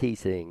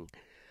Hathi,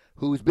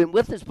 who's been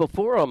with us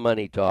before on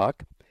Money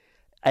Talk,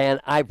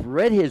 and I've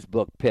read his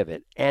book,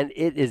 Pivot, and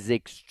it is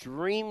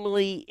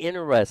extremely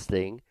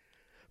interesting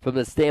from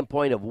the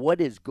standpoint of what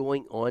is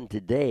going on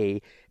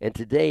today. And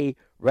today,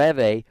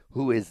 Ravi,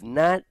 who is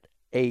not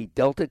a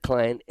Delta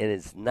client and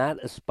is not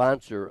a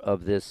sponsor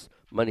of this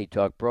Money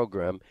Talk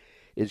program,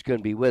 is going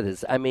to be with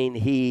us. I mean,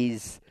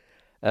 he's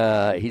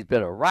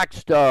been a rock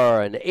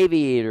star, an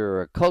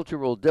aviator, a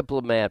cultural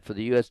diplomat for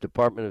the U.S.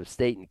 Department of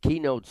State, and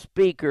keynote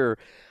speaker.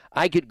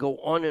 I could go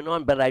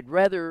on, but I'd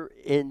rather,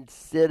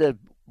 instead of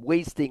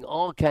wasting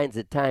all kinds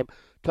of time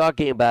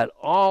talking about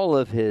all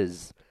of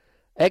his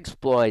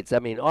exploits,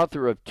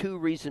 author of 2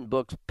 recent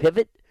books,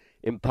 Pivot,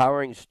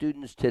 Empowering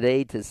Students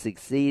Today to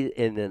Succeed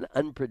in an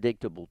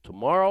Unpredictable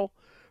Tomorrow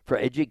for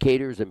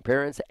Educators and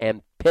Parents,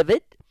 and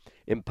Pivot,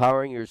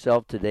 Empowering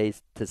Yourself Today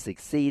to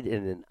Succeed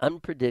in an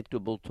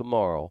Unpredictable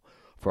Tomorrow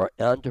for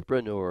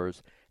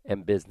Entrepreneurs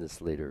and Business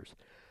Leaders.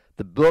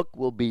 The book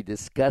will be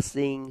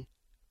discussing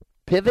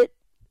Pivot,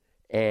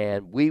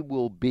 and we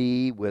will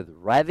be with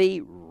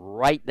Ravi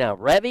right now.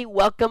 Ravi,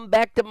 welcome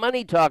back to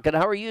Money Talk, and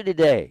how are you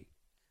today?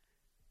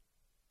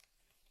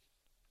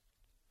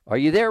 Are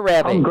you there,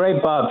 Ravi? I'm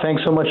great, Bob.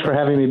 Thanks so much for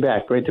having me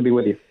back. Great to be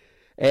with you.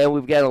 And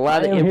we've got a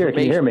lot of information. Here.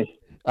 Can you hear me?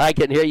 I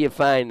can hear you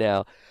fine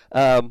now.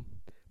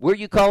 Where are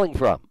you calling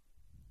from?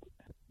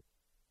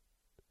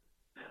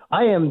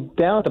 I am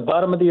down at the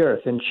bottom of the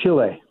earth in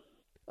Chile.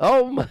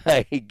 Oh,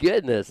 my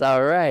goodness.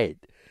 All right.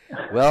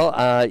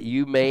 Well,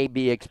 you may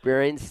be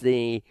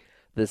experiencing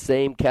the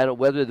same kind of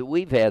weather that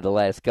we've had the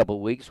last couple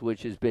of weeks,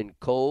 which has been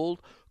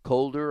cold,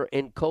 colder,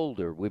 and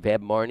colder. We've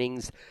had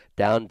mornings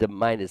down to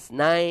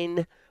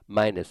 -9,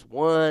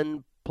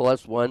 -1,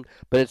 +1,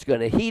 but it's going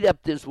to heat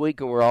up this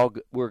week, and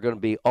we're going to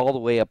be all the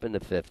way up in the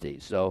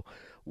 50s. So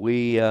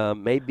we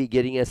may be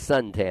getting a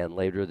suntan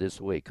later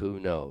this week. Who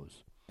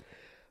knows?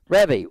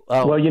 Ravi.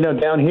 Well,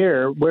 down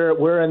here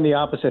we're in the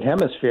opposite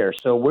hemisphere,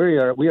 so we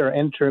are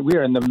in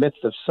the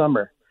midst of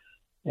summer,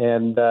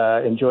 and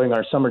enjoying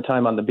our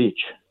summertime on the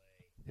beach.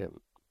 Yeah.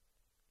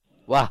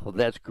 Wow,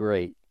 that's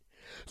great.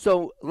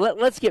 So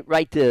let's get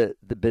right to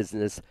the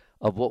business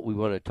of what we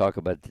want to talk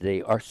about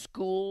today. Are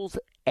schools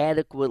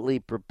adequately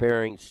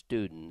preparing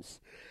students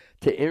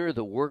to enter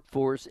the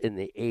workforce in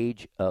the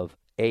age of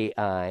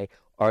AI,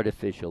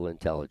 artificial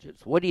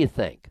intelligence? What do you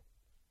think?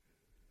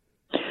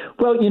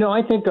 Well,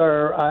 I think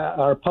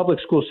our public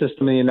school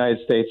system in the United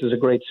States is a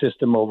great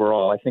system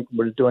overall. I think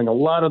we're doing a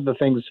lot of the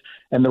things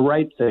and the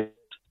right things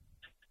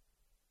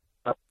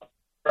for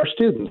our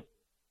students.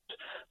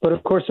 But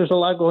of course, there's a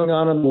lot going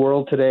on in the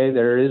world today.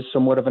 There is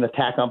somewhat of an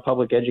attack on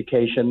public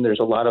education.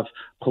 There's a lot of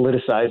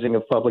politicizing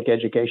of public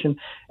education,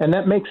 and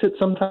that makes it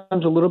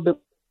sometimes a little bit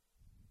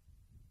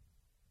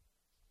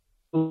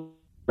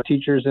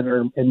teachers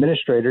and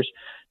administrators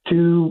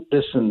to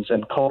citizens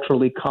and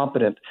culturally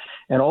competent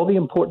and all the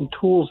important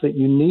tools that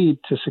you need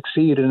to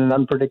succeed in an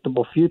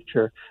unpredictable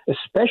future,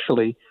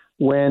 especially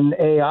when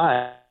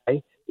AI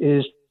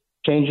is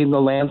changing the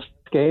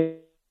landscape.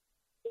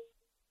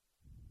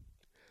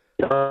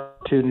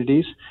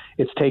 Opportunities.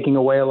 It's taking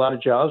away a lot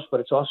of jobs, but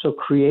it's also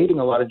creating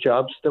a lot of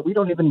jobs that we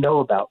don't even know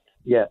about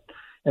yet.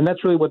 And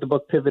that's really what the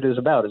book Pivot is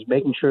about, is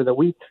making sure that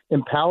we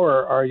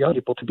empower our young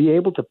people to be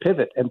able to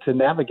pivot and to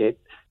navigate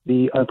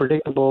the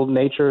unpredictable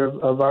nature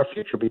of our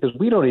future, because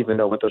we don't even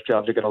know what those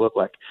jobs are going to look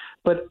like.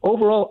 But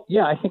overall,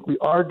 yeah, I think we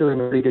are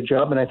doing a pretty good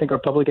job, and I think our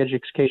public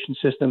education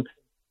system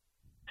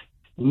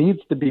needs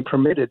to be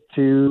permitted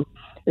to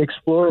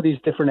explore these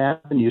different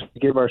avenues to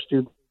give our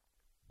students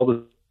all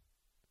the.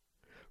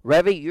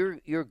 Ravi,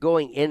 you're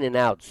going in and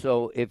out,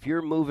 so if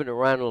you're moving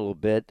around a little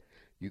bit,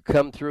 you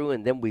come through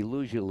and then we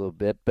lose you a little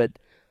bit, but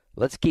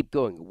let's keep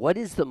going. What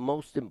is the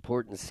most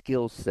important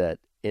skill set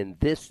in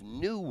this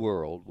new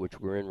world, which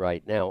we're in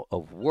right now,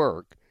 of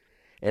work,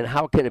 and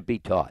how can it be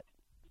taught?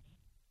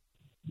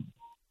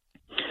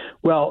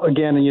 Well,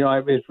 again,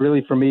 it's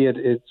really, for me,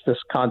 it's this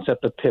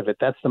concept of pivot.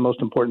 That's the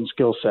most important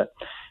skill set.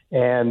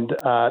 And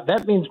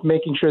that means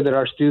making sure that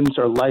our students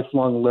are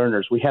lifelong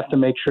learners. We have to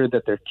make sure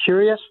that they're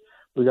curious.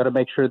 We've got to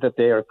make sure that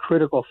they are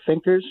critical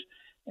thinkers,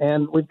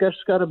 and we've just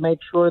got to make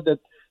sure that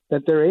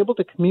they're able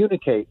to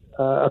communicate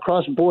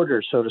across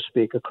borders, so to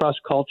speak, across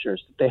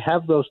cultures. They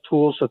have those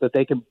tools so that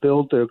they can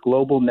build their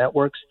global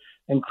networks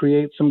and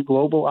create some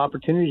global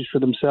opportunities for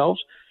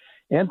themselves,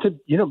 and to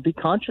be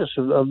conscious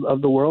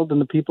of the world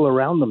and the people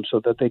around them, so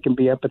that they can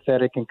be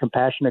empathetic and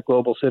compassionate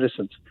global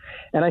citizens.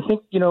 And I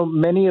think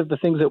many of the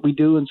things that we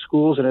do in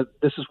schools, and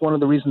this is one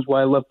of the reasons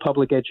why I love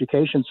public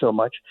education so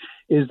much,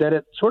 is that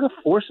it sort of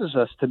forces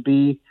us to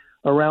be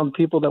around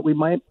people that we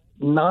might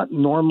not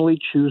normally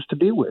choose to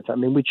be with. I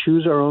mean, we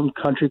choose our own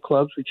country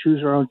clubs, we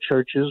choose our own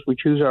churches, we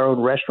choose our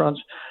own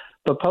restaurants,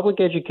 but public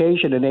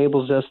education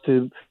enables us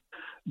to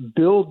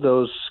build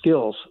those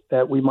skills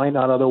that we might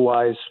not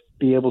otherwise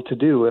be able to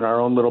do in our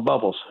own little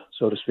bubbles,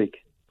 so to speak.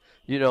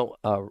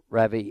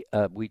 Ravi,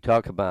 we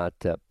talk about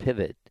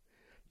pivot,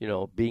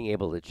 being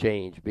able to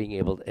change, being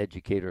able to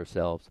educate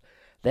ourselves.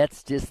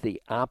 That's just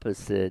the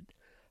opposite,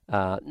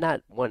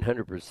 not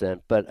 100%,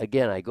 but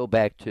again, I go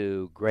back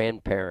to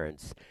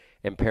grandparents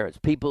and parents,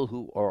 people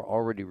who are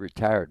already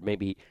retired,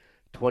 maybe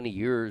 20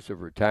 years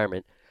of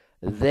retirement.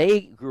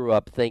 They grew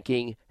up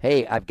thinking,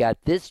 hey, I've got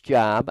this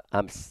job,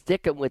 I'm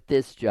sticking with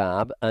this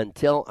job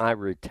until I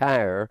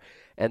retire,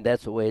 and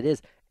that's the way it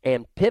is.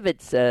 And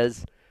Pivot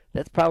says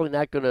that's probably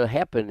not going to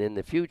happen in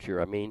the future.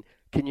 I mean,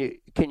 can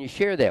you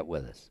share that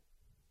with us?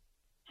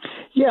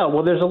 Yeah,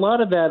 well, there's a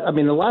lot of that. I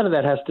mean, a lot of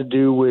that has to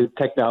do with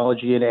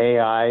technology and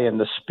AI and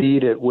the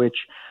speed at which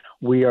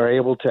we are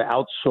able to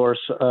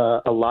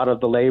outsource a lot of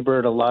the labor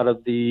and a lot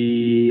of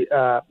the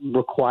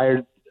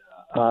required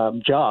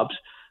jobs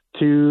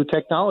to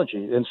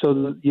technology. And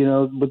so,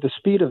 with the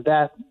speed of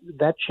that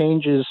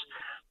changes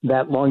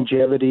that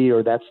longevity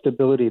or that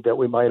stability that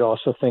we might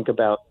also think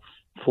about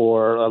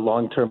for a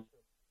long-term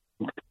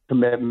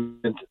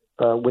commitment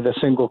with a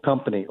single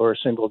company or a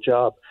single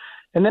job.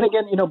 And then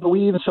again, but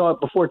we even saw it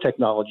before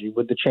technology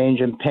with the change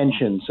in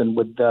pensions and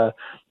with the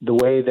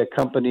way that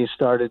companies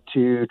started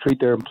to treat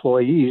their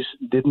employees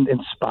didn't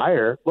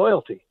inspire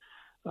loyalty.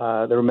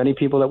 There were many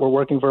people that were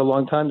working for a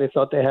long time. They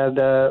thought they had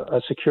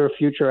a secure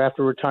future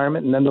after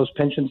retirement, and then those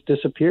pensions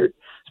disappeared.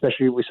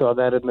 Especially we saw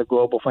that in the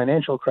global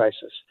financial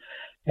crisis.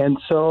 And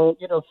so,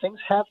 things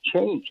have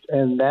changed,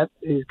 and that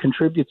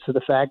contributes to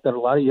the fact that a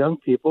lot of young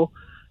people,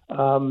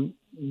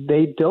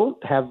 they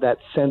don't have that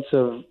sense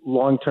of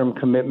long-term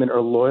commitment or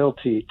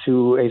loyalty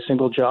to a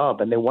single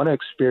job, and they want to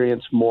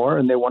experience more,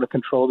 and they want to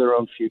control their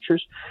own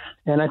futures.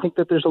 And I think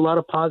that there's a lot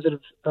of positive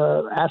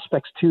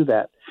aspects to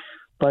that.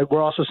 But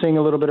we're also seeing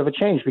a little bit of a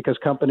change because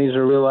companies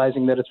are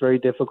realizing that it's very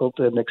difficult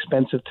and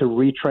expensive to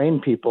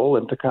retrain people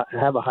and to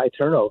have a high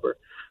turnover.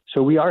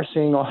 So we are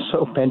seeing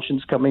also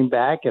pensions coming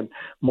back and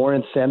more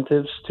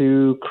incentives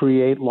to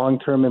create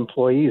long-term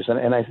employees.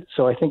 And I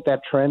think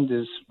that trend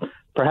is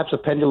perhaps a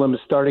pendulum is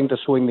starting to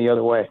swing the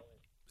other way.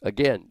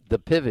 Again, the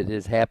pivot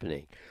is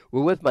happening.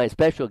 We're with my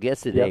special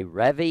guest today,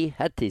 Ravi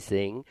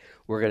Hathi.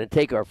 We're going to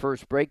take our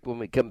first break. When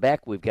we come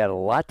back, we've got a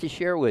lot to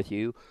share with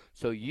you,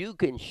 so you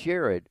can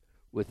share it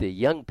with the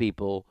young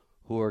people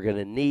who are going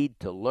to need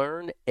to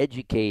learn,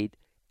 educate,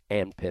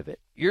 and pivot.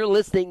 You're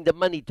listening to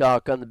Money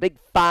Talk on the Big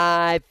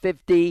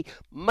 550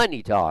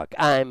 Money Talk.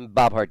 I'm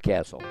Bob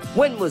Hardcastle.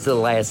 When was the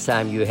last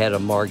time you had a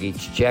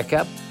mortgage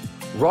checkup?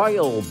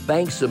 Royal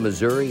Banks of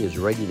Missouri is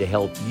ready to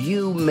help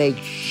you make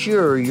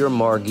sure your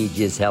mortgage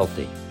is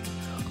healthy.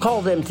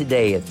 Call them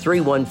today at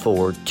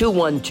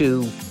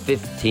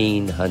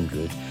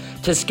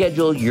 314-212-1500 to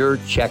schedule your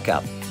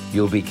checkup.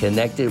 You'll be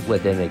connected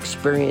with an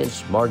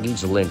experienced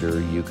mortgage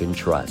lender you can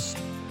trust.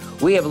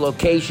 We have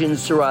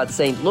locations throughout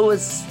St.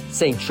 Louis,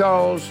 St.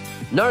 Charles,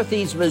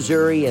 Northeast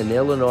Missouri, and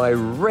Illinois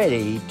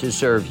ready to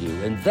serve you,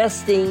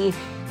 investing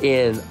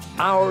in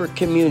our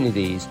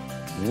communities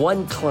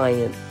one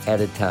client at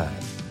a time.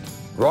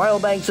 Royal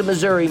Banks of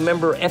Missouri,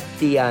 member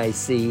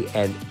FDIC,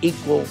 and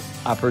equal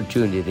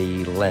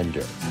opportunity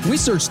lender. We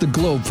searched the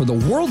globe for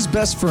the world's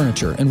best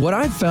furniture, and what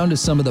I've found is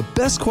some of the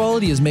best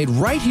quality is made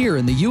right here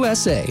in the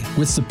USA.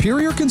 With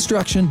superior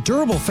construction,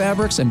 durable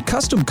fabrics, and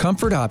custom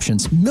comfort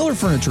options, Miller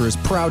Furniture is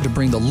proud to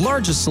bring the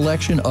largest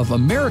selection of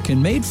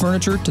American-made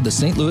furniture to the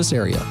St. Louis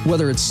area.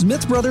 Whether it's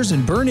Smith Brothers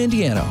in Bern,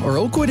 Indiana, or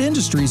Oakwood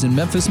Industries in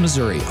Memphis,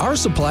 Missouri, our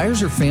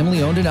suppliers are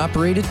family-owned and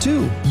operated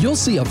too. You'll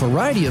see a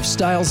variety of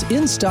styles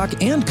in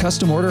stock and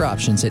custom order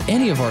options at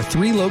any of our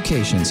 3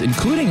 locations,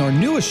 including our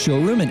newest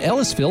showroom in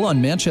Ellisville on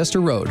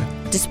Manchester Road.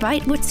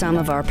 Despite what some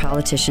of our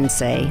politicians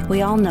say,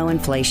 we all know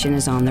inflation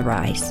is on the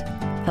rise.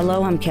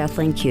 Hello, I'm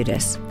Kathleen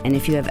Cutis, and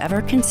if you have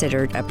ever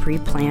considered a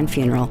pre-planned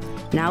funeral,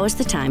 now is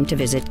the time to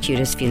visit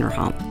Cutis Funeral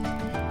Home.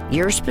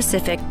 Your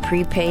specific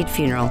prepaid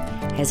funeral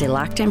has a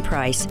locked-in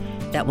price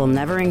that will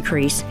never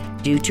increase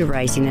due to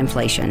rising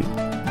inflation.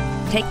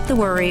 Take the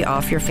worry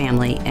off your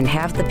family and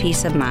have the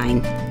peace of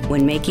mind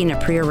when making a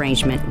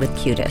pre-arrangement with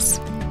Cutis.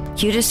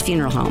 Cutis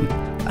Funeral Home.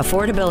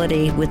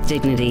 Affordability with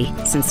dignity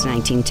since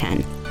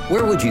 1910.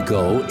 Where would you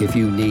go if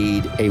you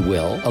need a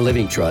will, a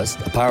living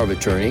trust, a power of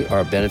attorney, or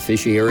a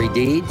beneficiary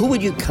deed? Who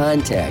would you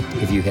contact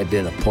if you had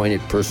been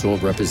appointed personal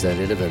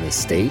representative of an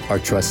estate or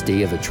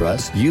trustee of a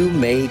trust? You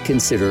may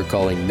consider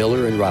calling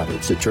Miller &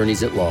 Roberts,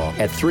 attorneys at law,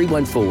 at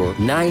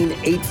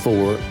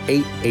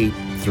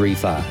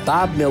 314-984-8835.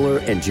 Bob Miller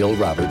and Jill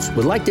Roberts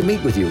would like to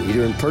meet with you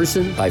either in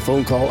person, by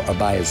phone call, or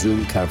by a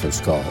Zoom conference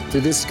call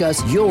to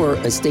discuss your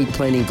estate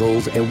planning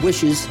goals and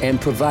wishes and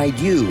provide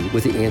you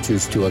with the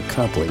answers to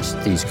accomplish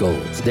these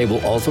goals. They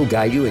will also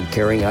guide you in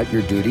carrying out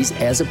your duties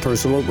as a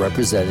personal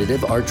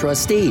representative or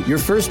trustee. Your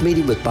first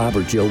meeting with Bob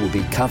or Jill will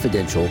be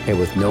confidential and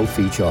with no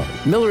fee charge.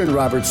 Miller &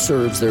 Roberts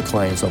serves their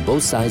clients on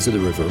both sides of the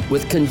river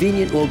with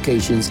convenient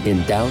locations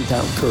in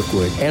downtown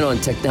Kirkwood and on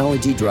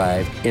Technology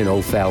Drive in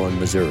O'Fallon,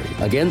 Missouri.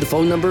 Again, the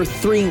phone number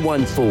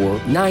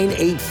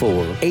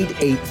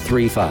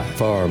 314-984-8835.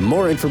 For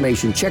more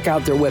information, check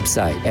out their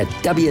website at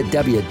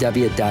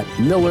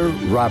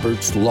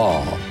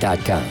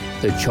www.millerrobertslaw.com.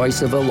 The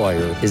choice of a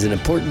lawyer is an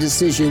important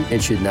decision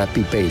and should not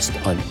be based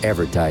on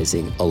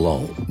advertising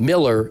alone.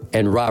 Miller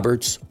and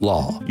Roberts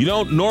Law. You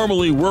don't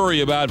normally worry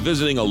about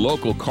visiting a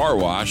local car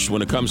wash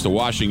when it comes to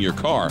washing your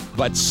car,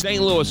 but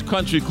St. Louis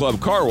Country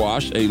Club Car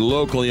Wash, a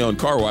locally owned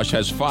car wash,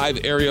 has 5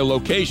 area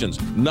locations.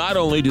 Not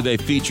only do they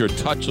feature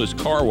touchless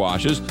car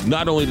washes,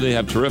 not only do they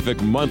have terrific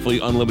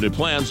monthly unlimited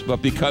plans,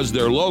 but because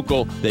they're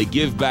local, they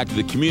give back to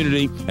the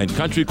community, and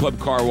Country Club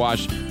Car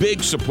Wash,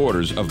 big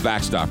supporters of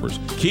Backstoppers.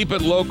 Keep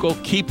it local,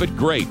 keep it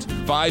great.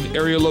 5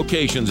 area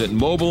locations at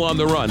Mobile on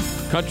the Run,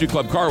 Country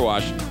Club Car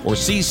Wash, or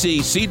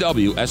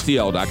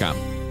cccwstl.com.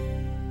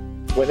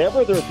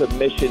 Whenever there's a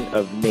mission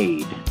of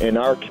need in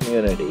our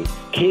community,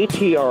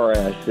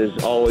 KTRS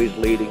is always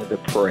leading the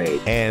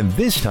parade. And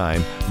this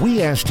time,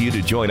 we asked you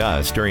to join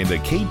us during the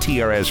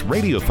KTRS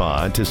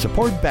Radiothon to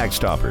support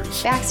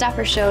Backstoppers.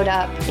 Backstoppers showed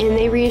up, and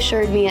they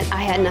reassured me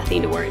I had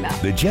nothing to worry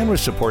about. The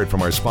generous support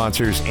from our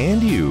sponsors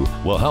and you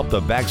will help the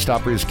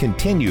Backstoppers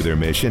continue their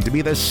mission to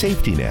be the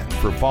safety net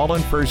for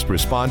fallen first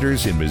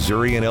responders in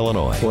Missouri and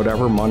Illinois.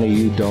 Whatever money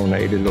you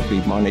donate, it'll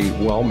be money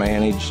well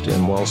managed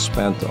and well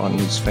spent on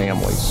these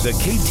families.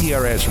 The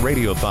KTRS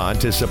Radiothon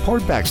to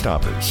support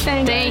Backstoppers.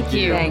 Thank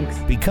you. Thanks.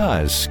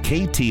 Because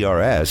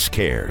KTRS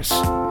cares.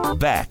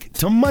 Back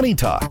to Money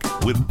Talk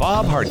with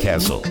Bob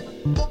Hardcastle.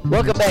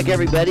 Welcome back,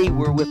 everybody.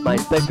 We're with my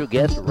special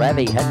guest,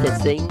 Ravi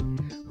Hathi,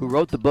 who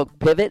wrote the book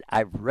Pivot.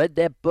 I've read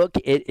that book.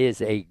 It is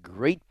a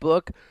great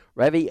book.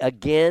 Ravi,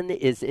 again,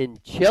 is in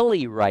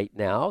Chile right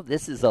now.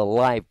 This is a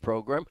live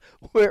program.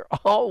 We're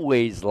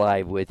always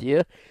live with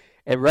you.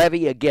 And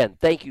Ravi, again,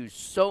 thank you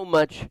so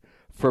much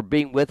for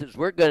being with us.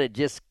 We're going to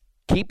just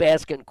keep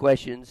asking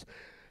questions.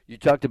 You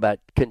talked about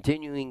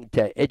continuing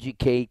to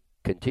educate,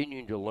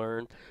 continuing to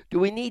learn. Do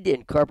we need to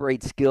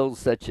incorporate skills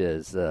such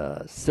as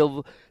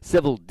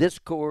civil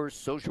discourse,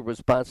 social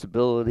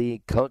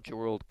responsibility,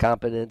 cultural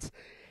competence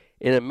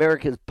in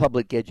America's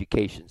public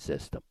education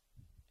system?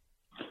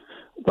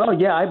 Well,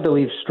 yeah, I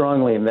believe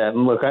strongly in that.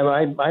 And look,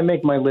 I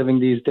make my living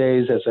these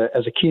days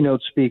as a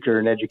keynote speaker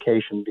in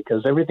education,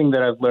 because everything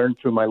that I've learned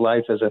through my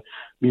life as a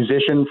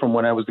musician, from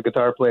when I was the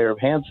guitar player of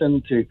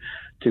Hanson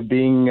to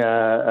being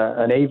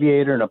an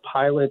aviator and a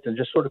pilot, and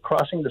just sort of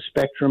crossing the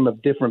spectrum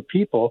of different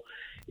people,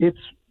 it's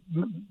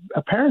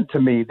apparent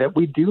to me that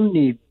we do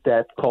need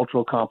that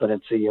cultural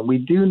competency, and we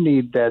do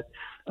need that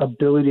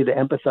ability to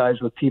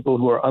empathize with people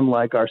who are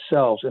unlike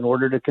ourselves in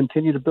order to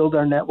continue to build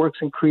our networks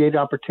and create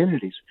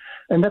opportunities.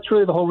 And that's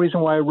really the whole reason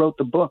why I wrote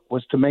the book,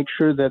 was to make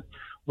sure that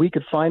we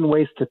could find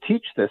ways to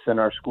teach this in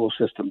our school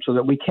system so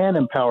that we can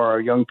empower our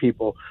young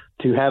people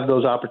to have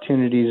those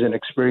opportunities and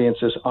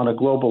experiences on a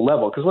global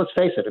level. Because let's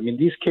face it, I mean,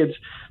 these kids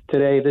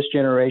today, this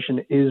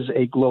generation is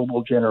a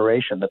global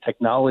generation. The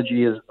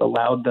technology has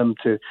allowed them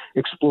to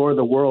explore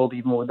the world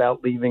even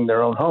without leaving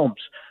their own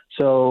homes.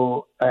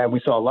 So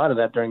we saw a lot of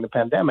that during the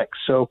pandemic.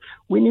 So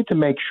we need to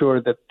make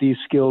sure that these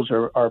skills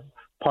are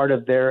part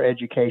of their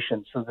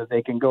education so that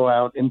they can go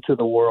out into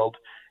the world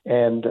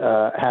and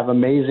have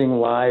amazing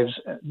lives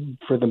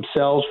for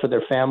themselves, for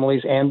their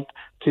families, and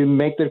to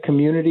make their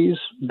communities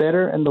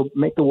better and to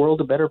make the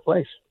world a better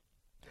place.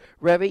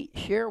 Ravi,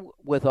 share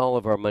with all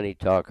of our money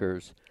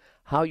talkers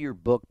how your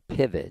book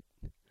Pivot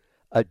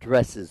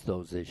addresses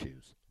those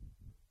issues.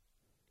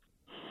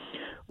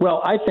 Well,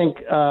 I think,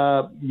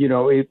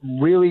 it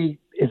really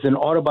is an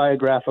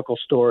autobiographical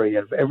story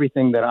of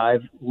everything that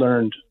I've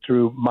learned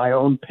through my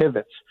own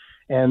pivots,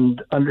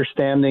 and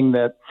understanding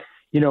that,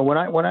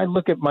 when I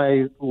look at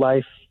my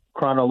life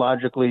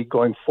chronologically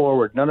going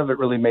forward, none of it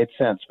really made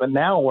sense. But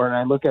now when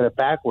I look at it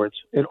backwards,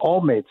 it all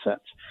made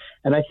sense.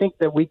 And I think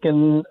that we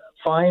can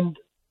find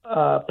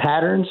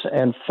patterns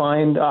and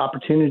find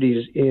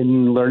opportunities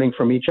in learning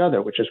from each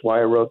other, which is why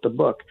I wrote the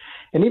book.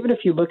 And even if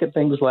you look at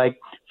things like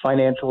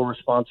financial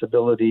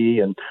responsibility,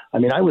 and I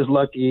mean, I was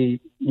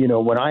lucky,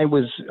 when I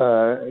was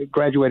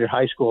graduated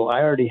high school,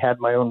 I already had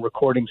my own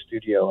recording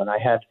studio, and I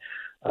had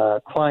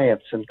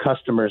clients and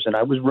customers, and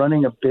I was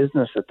running a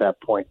business at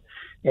that point.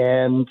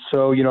 And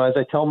so, as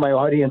I tell my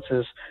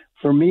audiences,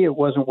 for me, it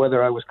wasn't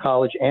whether I was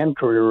college and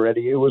career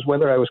ready. It was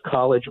whether I was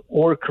college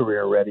or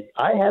career ready.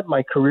 I had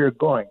my career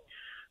going.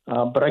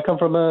 But I come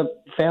from a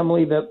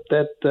family that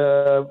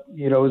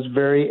is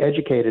very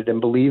educated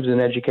and believes in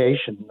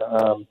education.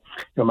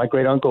 My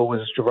great uncle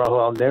was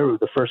Jawaharlal Nehru,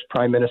 the first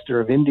Prime Minister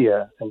of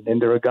India, and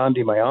Indira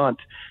Gandhi, my aunt.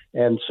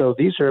 And so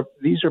these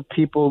are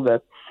people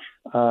that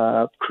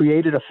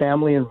created a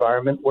family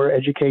environment where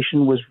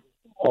education was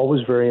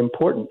always very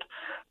important.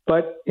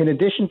 But in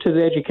addition to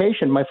the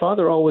education, my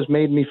father always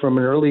made me from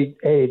an early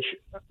age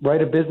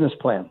write a business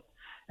plan.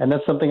 And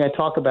that's something I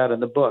talk about in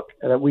the book,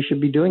 that we should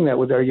be doing that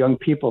with our young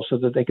people so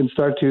that they can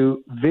start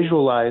to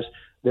visualize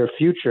their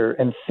future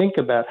and think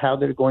about how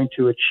they're going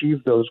to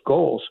achieve those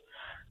goals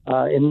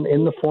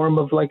in the form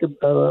of like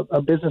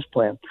a business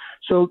plan.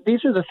 So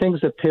these are the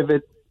things that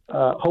Pivot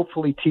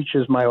hopefully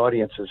teaches my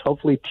audiences,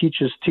 hopefully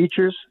teaches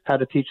teachers how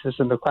to teach this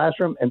in the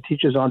classroom, and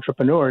teaches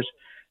entrepreneurs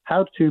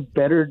how to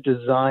better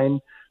design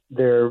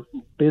their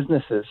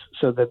businesses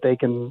so that they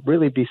can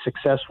really be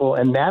successful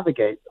and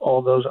navigate all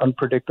those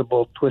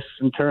unpredictable twists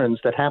and turns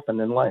that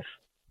happen in life.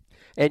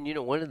 And,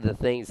 one of the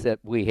things that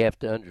we have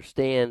to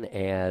understand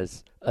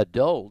as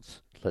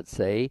adults, let's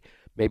say,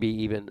 maybe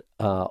even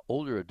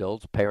older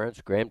adults, parents,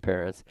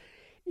 grandparents,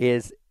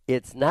 is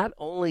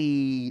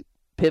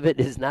Pivot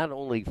is not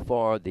only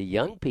for the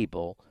young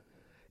people,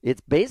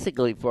 it's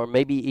basically for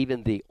maybe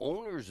even the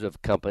owners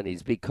of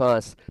companies,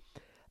 because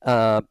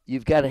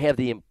you've got to have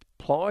the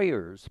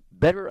employers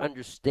better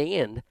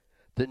understand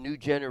the new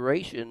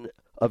generation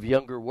of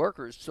younger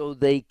workers so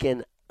they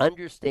can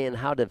understand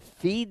how to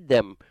feed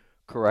them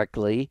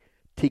correctly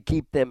to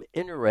keep them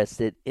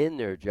interested in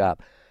their job.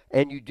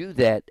 And you do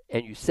that,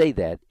 and you say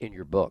that in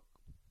your book.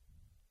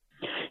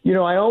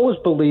 I always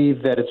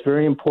believe that it's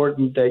very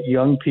important that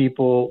young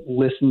people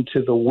listen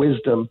to the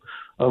wisdom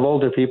of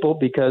older people,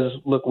 because,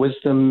 look,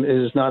 wisdom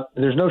is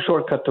there's no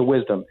shortcut to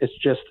wisdom. It's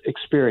just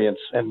experience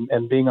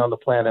and being on the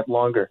planet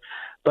longer.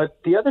 But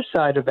the other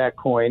side of that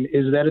coin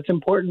is that it's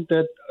important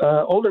that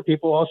older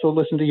people also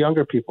listen to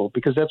younger people,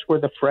 because that's where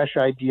the fresh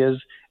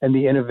ideas and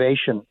the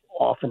innovation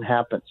often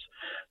happens.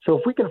 So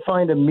if we can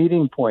find a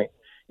meeting point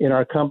in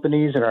our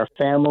companies and our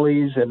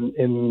families and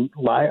in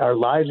our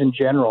lives in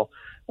general,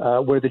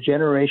 where the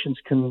generations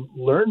can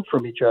learn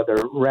from each other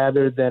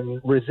rather than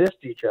resist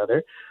each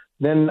other,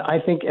 then I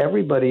think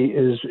everybody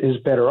is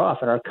better off,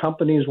 and our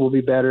companies will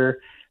be better.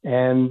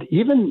 And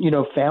even,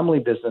 family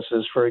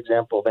businesses, for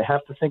example, they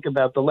have to think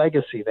about the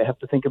legacy. They have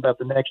to think about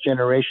the next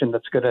generation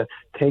that's going to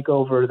take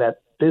over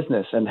that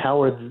business, and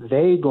how are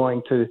they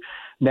going to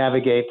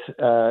navigate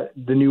the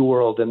new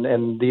world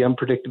and the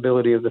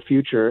unpredictability of the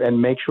future, and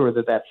make sure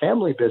that that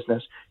family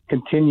business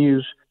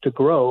continues to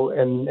grow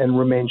and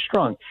remain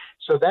strong.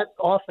 So that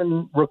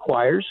often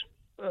requires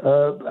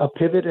a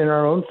pivot in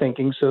our own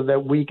thinking so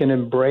that we can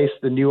embrace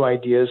the new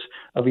ideas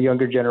of a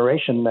younger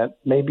generation that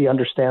maybe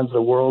understands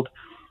the world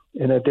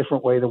in a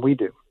different way than we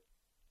do.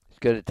 It's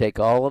going to take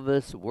all of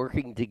us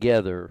working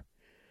together,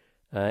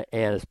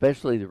 and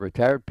especially the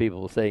retired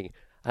people saying,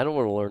 I don't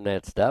want to learn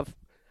that stuff.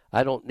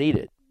 I don't need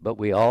it. But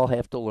we all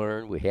have to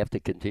learn. We have to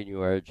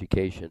continue our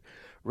education.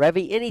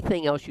 Ravi,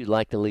 anything else you'd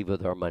like to leave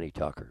with our Money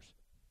Talkers?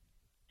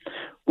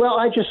 Well,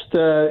 I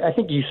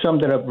think you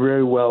summed it up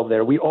very well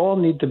there. We all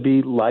need to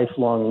be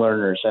lifelong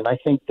learners, and I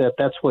think that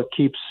that's what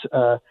keeps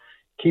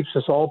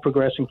us all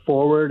progressing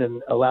forward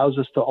and allows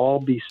us to all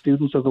be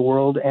students of the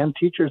world and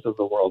teachers of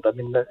the world. I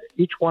mean,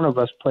 each one of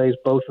us plays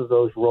both of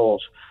those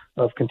roles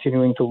of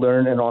continuing to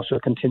learn and also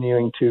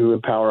continuing to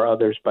empower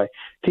others by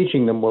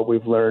teaching them what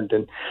we've learned.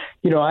 And,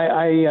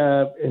 I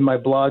in my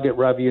blog at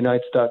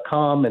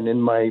RaviUnites.com and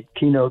in my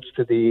keynotes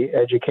to the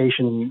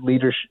education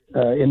leaders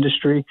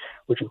industry,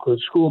 which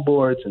includes school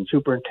boards and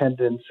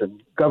superintendents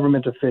and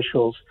government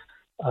officials,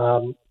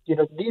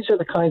 these are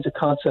the kinds of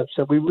concepts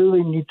that we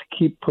really need to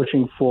keep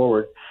pushing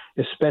forward,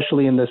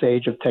 especially in this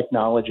age of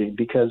technology,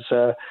 because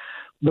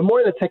the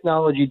more that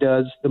technology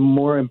does, the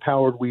more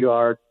empowered we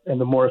are and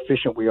the more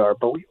efficient we are.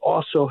 But we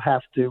also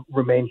have to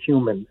remain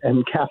human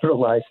and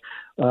capitalize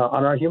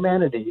on our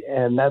humanity.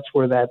 And that's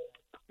where that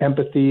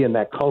empathy and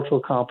that cultural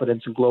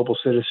competence and global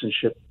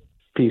citizenship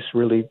piece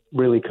really,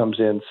 really comes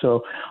in.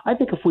 So I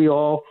think if we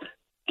all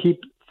keep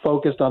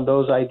focused on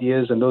those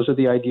ideas, and those are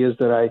the ideas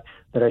that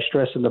I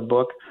stress in the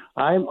book,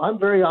 I'm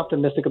very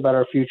optimistic about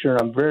our future,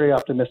 and I'm very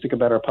optimistic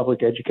about our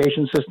public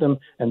education system,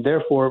 and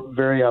therefore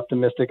very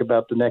optimistic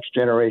about the next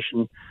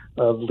generation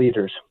of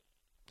leaders.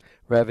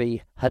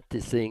 Ravi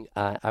Hattisingh,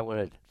 I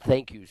want to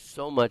thank you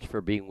so much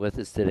for being with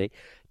us today,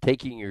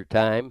 taking your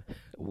time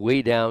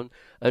way down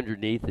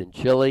underneath in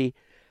Chile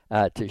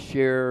to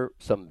share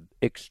some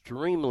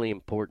extremely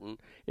important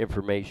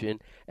information.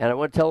 And I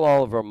want to tell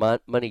all of our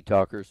Money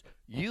Talkers,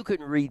 you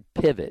can read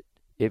Pivot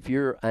if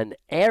you're an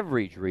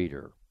average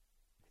reader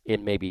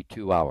in maybe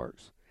 2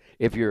 hours.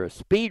 If you're a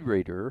speed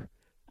reader,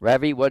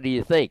 Ravi, what do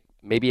you think?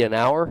 Maybe an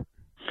hour?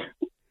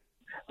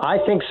 I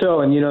think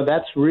so. And,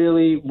 that's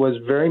really was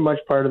very much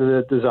part of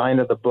the design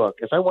of the book,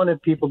 is I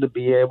wanted people to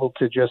be able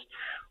to just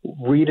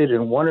read it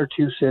in 1 or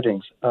 2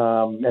 sittings.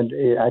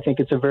 And I think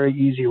it's a very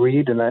easy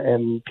read,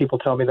 and people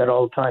tell me that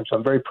all the time. So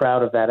I'm very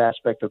proud of that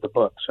aspect of the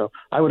book. So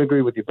I would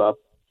agree with you, Bob.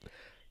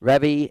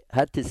 Ravi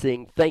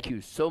Hattisingh, thank you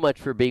so much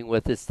for being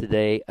with us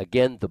today.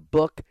 Again, the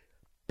book,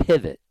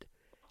 Pivot.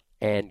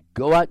 And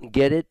go out and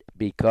get it,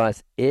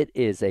 because it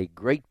is a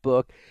great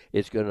book.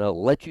 It's going to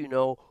let you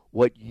know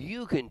what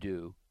you can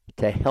do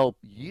to help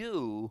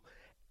you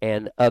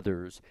and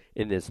others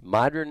in this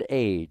modern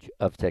age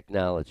of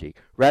technology.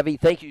 Ravi,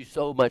 thank you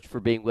so much for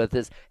being with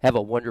us. Have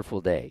a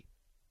wonderful day.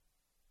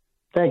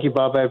 Thank you,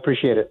 Bob. I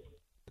appreciate it.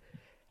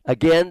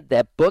 Again,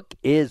 that book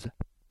is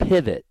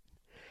Pivot.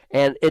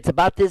 And it's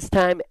about this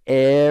time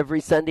every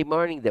Sunday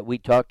morning that we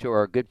talk to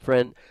our good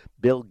friend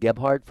Bill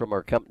Gebhardt from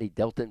our company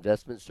Delta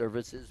Investment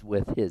Services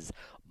with his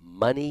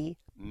Money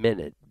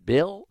Minute.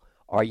 Bill,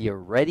 are you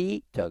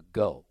ready to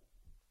go?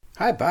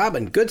 Hi, Bob,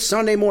 and good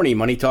Sunday morning,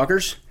 Money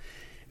Talkers.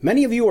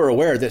 Many of you are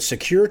aware that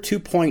Secure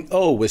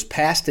 2.0 was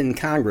passed in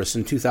Congress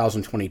in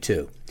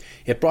 2022.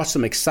 It brought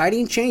some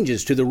exciting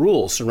changes to the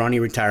rules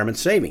surrounding retirement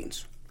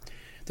savings.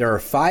 There are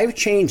 5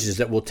 changes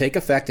that will take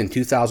effect in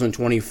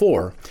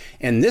 2024,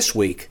 and this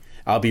week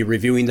I'll be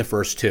reviewing the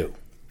first 2.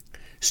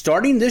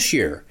 Starting this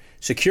year,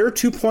 Secure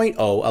 2.0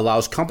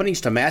 allows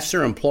companies to match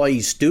their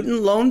employees'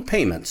 student loan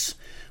payments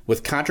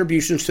with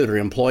contributions to their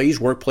employees'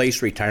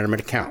 workplace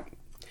retirement account.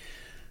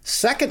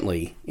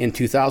 Secondly, in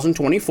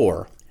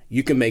 2024,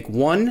 you can make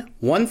one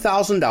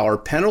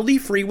 $1,000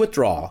 penalty-free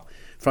withdrawal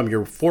from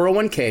your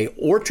 401k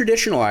or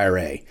traditional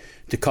IRA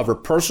to cover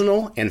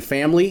personal and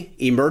family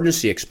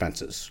emergency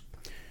expenses.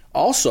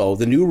 Also,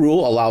 the new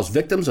rule allows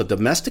victims of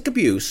domestic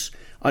abuse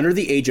under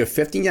the age of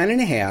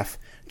 59.5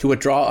 to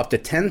withdraw up to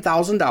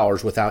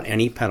 $10,000 without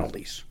any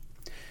penalties.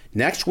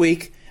 Next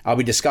week, I'll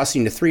be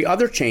discussing the 3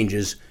 other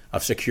changes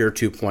of Secure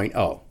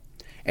 2.0.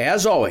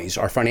 As always,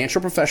 our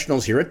financial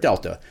professionals here at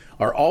Delta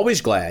are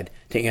always glad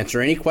to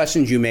answer any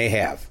questions you may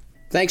have.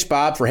 Thanks,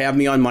 Bob, for having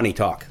me on Money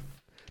Talk.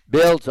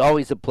 Bill, it's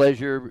always a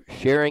pleasure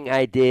sharing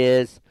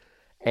ideas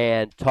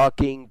and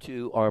talking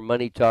to our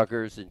Money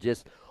Talkers, and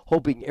just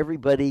hoping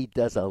everybody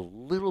does a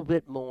little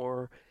bit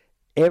more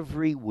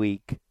every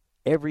week,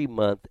 every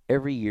month,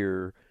 every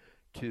year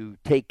to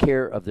take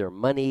care of their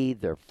money,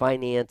 their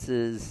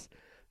finances,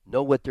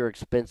 know what their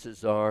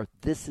expenses are.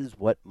 This is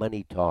what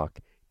Money Talk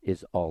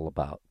is all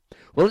about.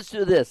 Well, let's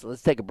do this.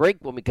 Let's take a break.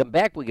 When we come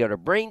back, we got a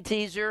brain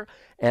teaser,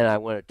 and I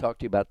want to talk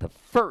to you about the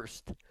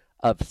first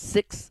of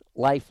 6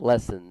 life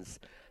lessons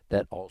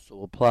that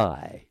also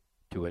apply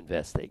to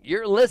investing.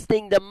 You're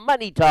listening to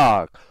Money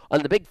Talk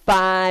on the Big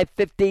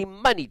 550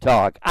 Money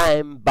Talk.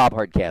 I'm Bob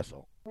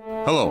Hardcastle.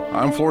 Hello,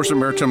 I'm Florissant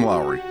Maritime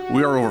Lowry.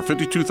 We are over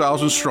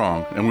 52,000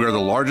 strong, and we are the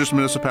largest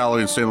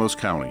municipality in St. Louis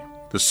County.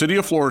 The City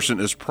of Florissant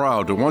is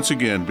proud to once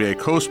again be a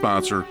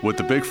co-sponsor with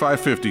the Big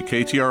 550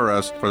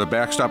 KTRS for the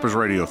Backstoppers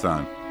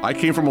Radiothon. I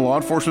came from a law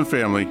enforcement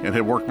family and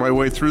had worked my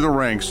way through the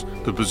ranks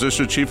to the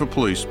position of Chief of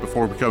Police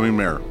before becoming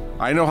mayor.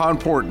 I know how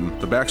important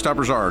the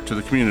Backstoppers are to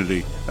the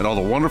community and all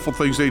the wonderful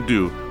things they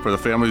do for the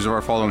families of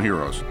our fallen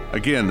heroes.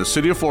 Again, the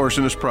City of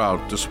Florissant is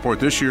proud to support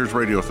this year's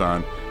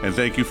Radiothon, and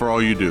thank you for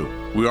all you do.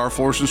 We are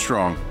Florissant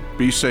Strong.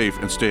 Be safe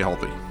and stay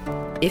healthy.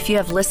 If you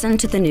have listened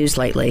to the news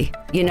lately,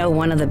 you know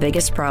one of the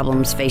biggest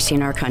problems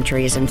facing our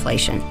country is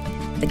inflation,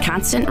 the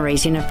constant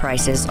raising of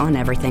prices on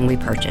everything we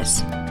purchase.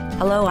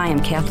 Hello, I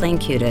am Kathleen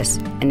Cutis,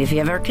 and if you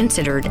ever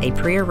considered a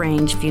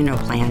prearranged funeral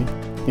plan,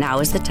 now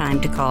is the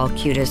time to call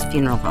Cutis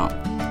Funeral Home.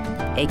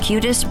 A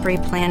Cutis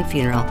pre-planned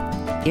funeral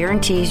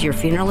guarantees your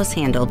funeral is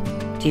handled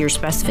to your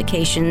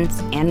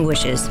specifications and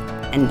wishes,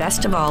 and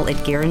best of all,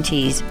 it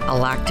guarantees a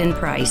locked-in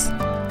price,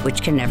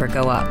 which can never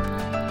go up.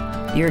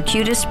 Your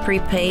Cutis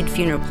prepaid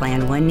funeral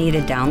plan, when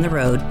needed down the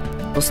road,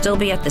 will still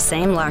be at the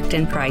same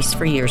locked-in price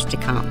for years to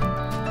come.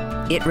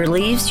 It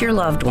relieves your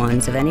loved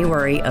ones of any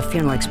worry of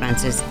funeral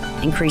expenses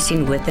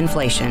increasing with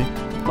inflation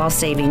while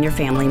saving your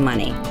family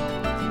money.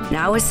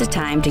 Now is the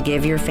time to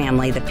give your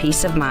family the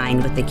peace of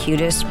mind with the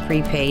Cutis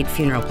prepaid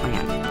funeral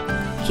plan.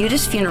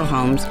 Cutis Funeral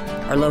Homes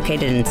are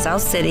located in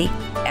South City,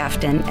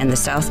 Afton, and the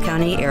South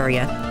County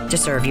area to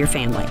serve your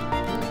family.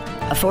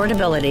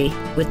 Affordability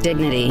with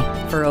dignity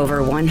for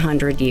over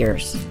 100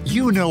 years.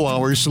 You know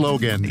our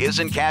slogan.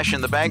 Isn't cash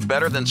in the bank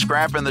better than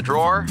scrap in the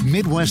drawer?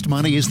 Midwest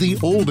Money is the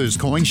oldest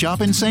coin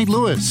shop in St.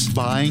 Louis.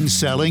 Buying,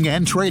 selling,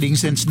 and trading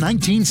since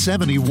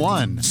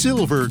 1971.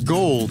 Silver,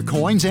 gold,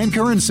 coins, and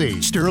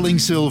currency. Sterling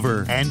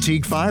silver,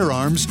 antique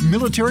firearms,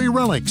 military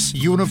relics,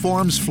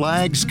 uniforms,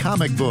 flags,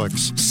 comic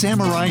books,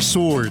 samurai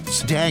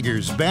swords,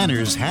 daggers,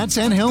 banners, hats,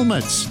 and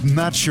helmets.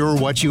 Not sure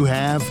what you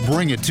have?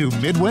 Bring it to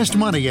Midwest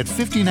Money at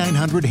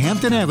 5900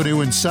 Hampton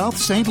Avenue in South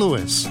St.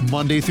 Louis.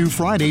 Monday through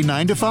Friday,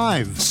 9 to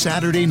 5.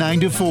 Saturday, 9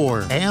 to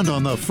 4. And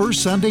on the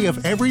first Sunday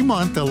of every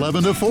month,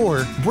 11 to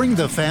 4. Bring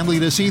the family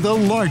to see the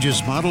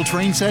largest model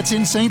train sets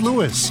in St.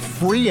 Louis.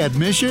 Free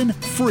admission,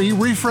 free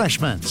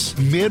refreshments.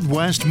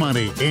 Midwest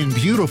Money in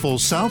beautiful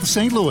South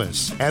St.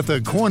 Louis at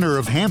the corner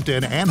of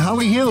Hampton and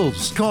Holly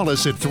Hills. Call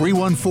us at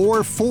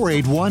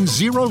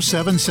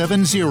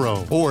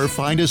 314-481-0770 or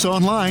find us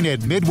online at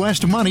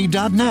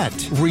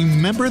midwestmoney.net.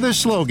 Remember the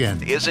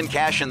slogan. Isn't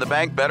cash in the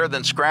bank better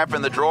than scrap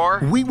in the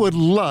drawer? We would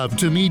love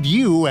to meet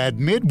you at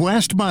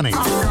Midwest Money.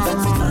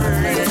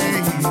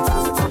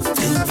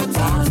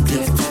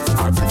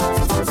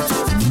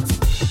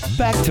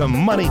 Back to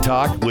Money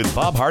Talk with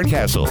Bob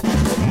Hardcastle.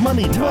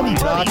 Money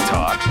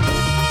Talk.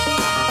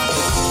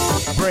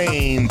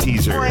 Brain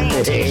teaser.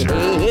 Hey,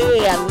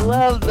 I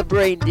love the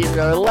brain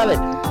teaser. I love it.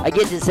 I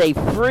get to say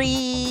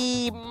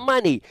free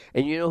money.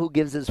 And you know who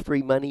gives us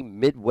free money?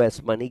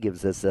 Midwest Money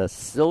gives us a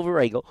silver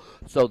eagle.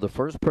 So the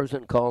first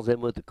person calls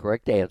in with the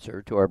correct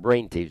answer to our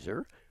brain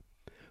teaser,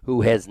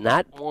 who has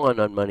not won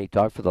on Money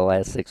Talk for the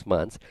last 6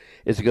 months,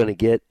 is going to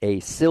get a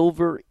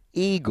silver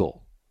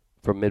eagle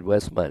from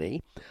Midwest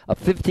Money, a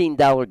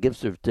 $15 gift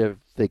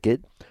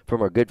certificate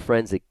from our good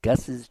friends at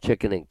Gus's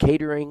Chicken and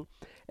Catering,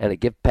 and a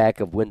gift pack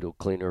of window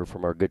cleaner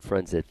from our good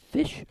friends at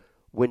Fish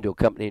Window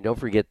Company. Don't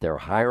forget, they're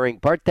hiring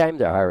part-time,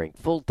 they're hiring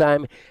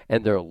full-time,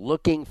 and they're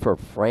looking for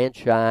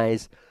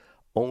franchise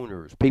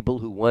owners, people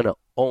who want to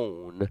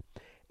own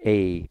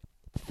a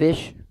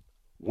fish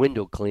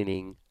window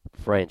cleaning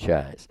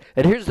franchise.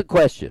 And here's the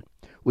question.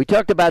 We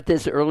talked about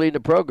this early in the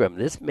program.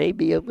 This may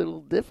be a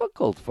little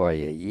difficult for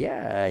you.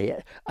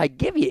 Yeah. I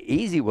give you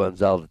easy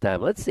ones all the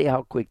time. Let's see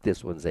how quick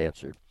this one's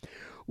answered.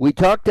 We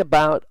talked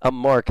about a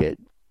market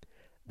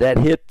that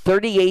hit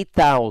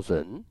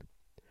 38,000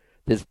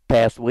 this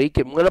past week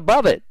and went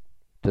above it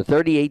to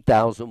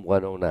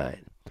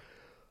 38,109.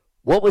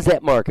 What was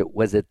that market?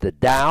 Was it the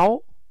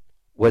Dow?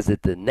 Was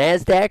it the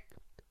NASDAQ?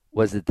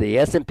 Was it the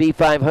S&P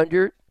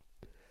 500?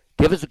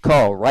 Give us a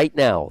call right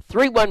now,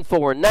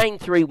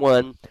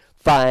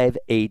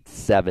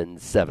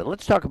 314-931-5877.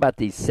 Let's talk about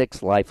these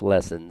 6 life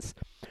lessons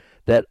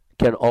that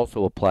can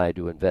also apply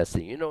to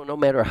investing. You know, no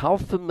matter how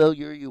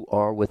familiar you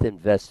are with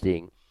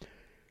investing,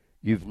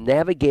 you've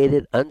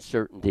navigated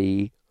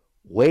uncertainty,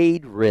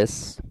 weighed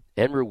risks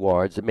and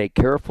rewards, and made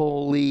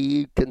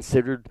carefully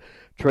considered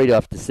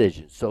trade-off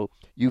decisions. So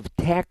you've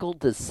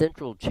tackled the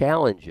central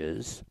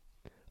challenges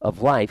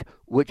of life,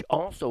 which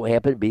also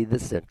happen to be the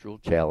central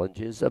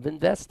challenges of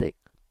investing.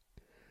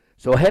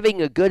 So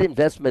having a good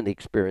investment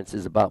experience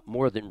is about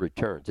more than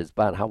returns. It's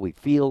about how we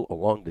feel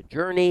along the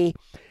journey.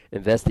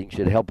 Investing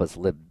should help us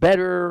live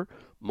better,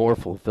 more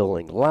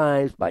fulfilling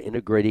lives. By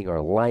integrating our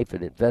life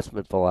and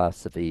investment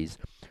philosophies,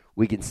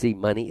 we can see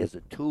money as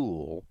a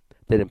tool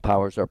that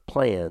empowers our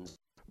plans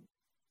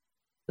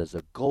as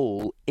a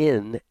goal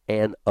in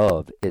and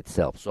of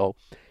itself. So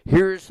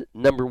here's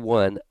number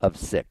 1 of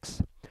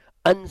 6.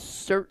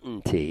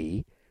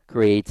 Uncertainty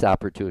creates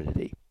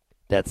opportunity.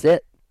 That's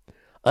it.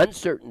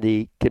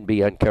 Uncertainty can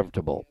be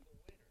uncomfortable.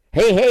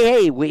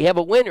 Hey, we have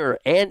a winner,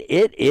 and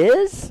it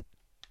is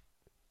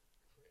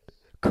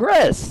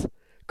Chris.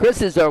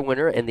 Chris is our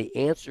winner, and the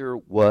answer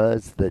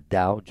was the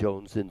Dow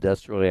Jones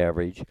Industrial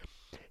Average.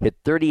 Hit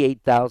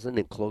 38,000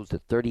 and closed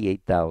at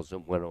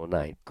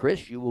 38,109.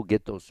 Chris, you will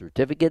get those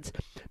certificates.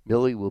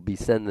 Millie will be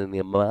sending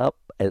them up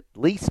at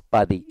least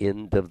by the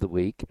end of the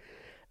week,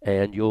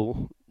 and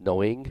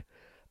knowing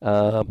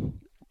I'm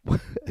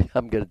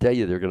going to tell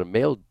you they're going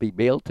to be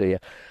mailed to you.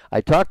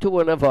 I talked to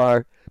one of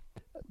our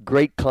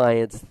great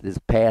clients this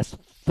past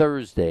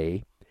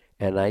Thursday,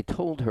 and I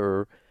told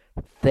her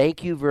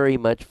thank you very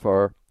much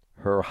for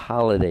her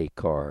holiday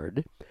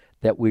card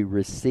that we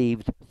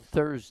received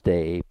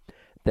Thursday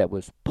that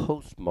was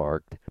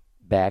postmarked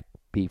back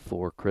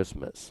before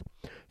Christmas.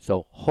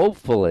 So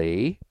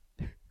hopefully,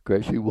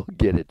 Gracie will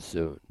get it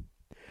soon.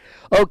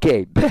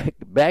 Okay,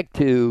 back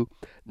to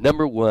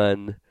number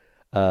 1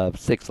 of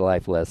 6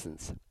 life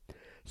lessons.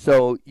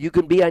 So you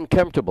can be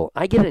uncomfortable.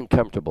 I get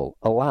uncomfortable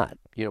a lot,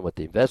 with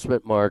the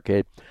investment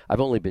market.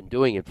 I've only been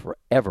doing it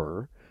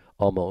forever,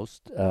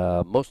 almost,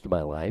 most of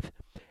my life.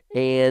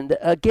 And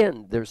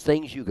again, there's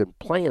things you can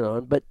plan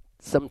on, but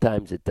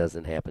sometimes it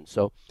doesn't happen.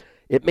 So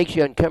it makes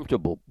you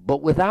uncomfortable.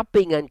 But without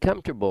being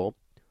uncomfortable,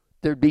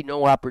 there'd be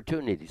no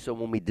opportunity. So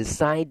when we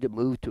decide to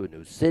move to a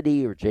new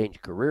city or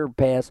change career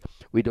paths,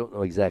 we don't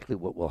know exactly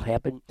what will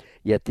happen,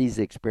 yet these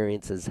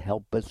experiences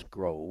help us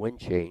grow and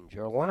change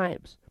our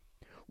lives.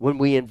 When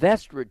we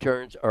invest,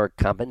 returns are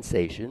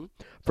compensation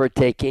for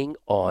taking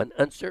on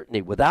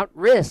uncertainty. Without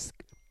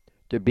risk,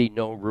 there'd be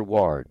no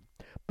reward.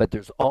 But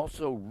there's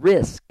also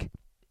risk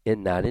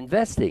in not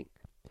investing.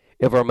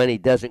 If our money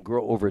doesn't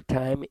grow over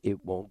time,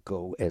 it won't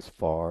go as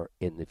far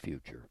in the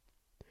future.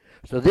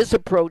 So this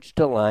approach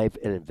to life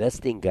and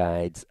investing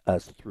guides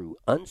us through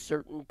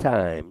uncertain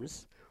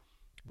times,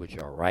 which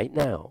are right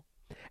now,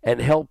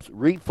 and helps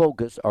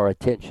refocus our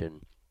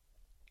attention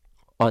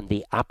on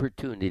the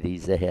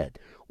opportunities ahead.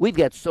 We've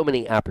got so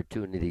many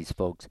opportunities,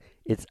 folks.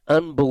 It's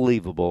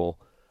unbelievable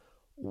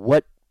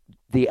what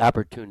the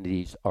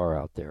opportunities are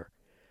out there.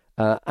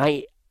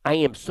 I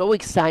am so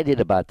excited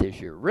about this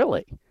year,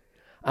 really.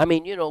 I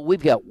mean,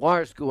 we've got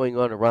wars going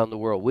on around the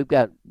world. We've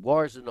got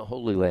wars in the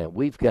Holy Land.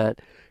 We've got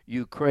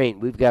Ukraine.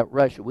 We've got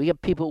Russia. We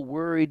have people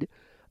worried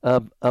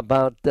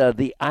about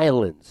the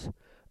islands.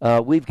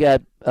 We've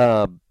got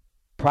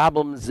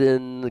problems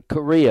in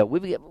Korea.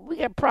 We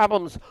got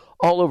problems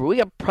all over. We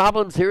got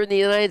problems here in the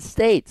United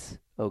States.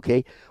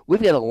 Okay,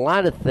 we've got a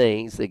lot of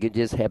things that can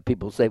just have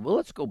people say, well,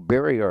 let's go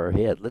bury our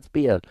head. Let's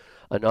be an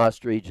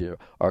ostrich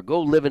or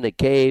go live in a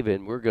cave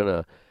and we're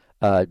going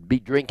to be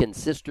drinking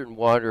cistern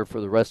water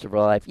for the rest of our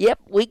life.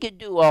 Yep, we could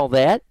do all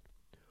that.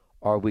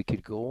 Or we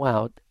could go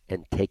out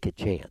and take a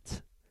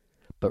chance.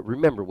 But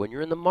remember, when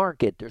you're in the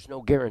market, there's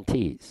no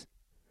guarantees.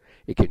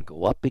 It can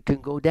go up, it can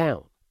go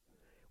down.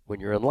 When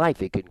you're in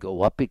life, it can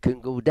go up, it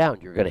can go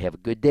down. You're going to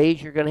have good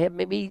days, you're going to have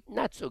maybe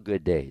not so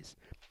good days.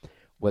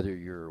 Whether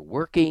you're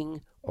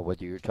working or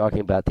whether you're talking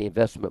about the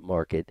investment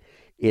market,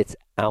 it's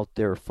out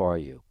there for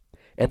you.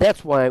 And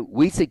that's why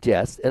we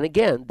suggest, and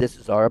again, this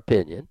is our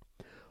opinion,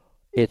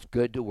 it's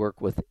good to work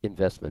with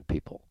investment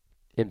people.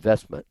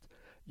 Investment.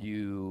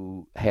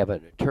 You have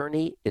an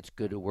attorney, it's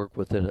good to work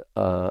with an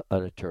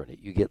attorney.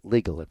 You get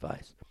legal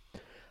advice.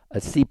 A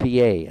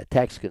CPA, a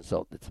tax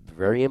consultant, it's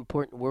very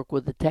important to work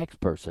with a tax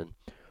person,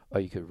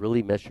 or you could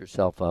really mess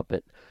yourself up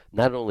and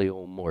not only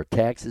owe more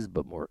taxes,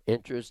 but more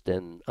interest,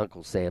 and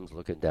Uncle Sam's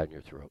looking down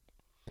your throat.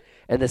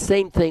 And the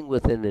same thing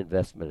with an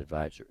investment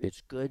advisor.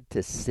 It's good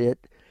to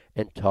sit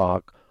and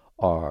talk,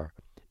 or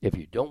if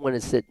you don't want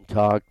to sit and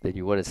talk, then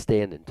you want to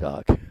stand and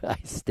talk. I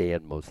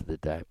stand most of the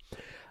time.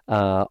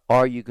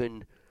 Or you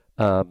can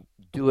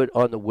do it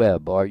on the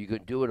web, or you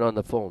can do it on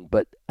the phone.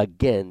 But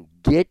again,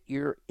 get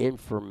your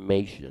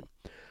information.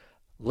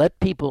 Let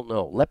people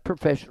know, let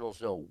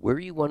professionals know where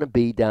you want to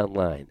be down the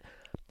line.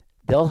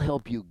 They'll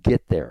help you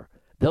get there.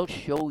 They'll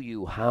show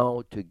you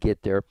how to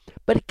get there,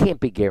 but it can't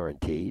be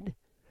guaranteed.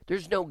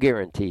 There's no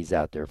guarantees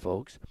out there,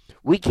 folks.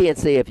 We can't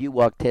say if you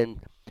walk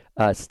 10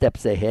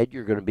 steps ahead,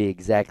 you're going to be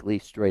exactly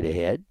straight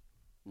ahead.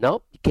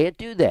 Nope, you can't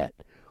do that.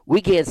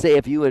 We can't say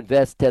if you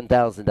invest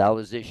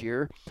 $10,000 this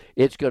year,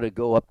 it's going to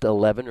go up to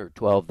 11 or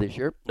 12 this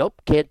year.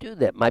 Nope, can't do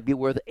that. Might be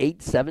worth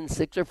 8, 7,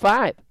 6, or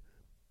 5.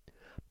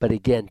 But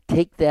again,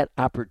 take that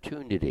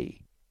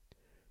opportunity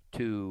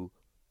to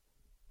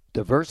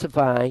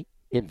diversify,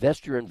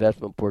 invest your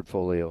investment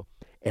portfolio,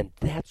 and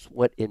that's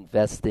what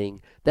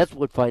investing, that's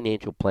what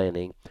financial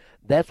planning,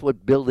 that's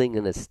what building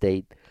an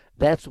estate,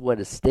 that's what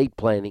estate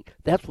planning,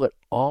 that's what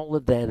all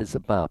of that is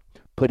about.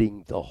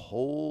 Putting the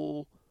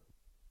whole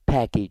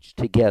package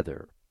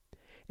together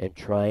and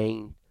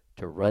trying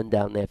to run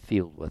down that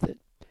field with it.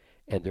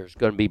 And there's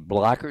going to be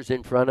blockers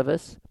in front of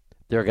us.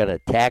 They're going to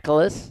tackle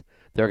us.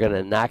 They're going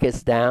to knock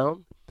us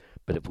down.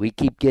 But if we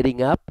keep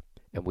getting up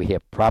and we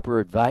have proper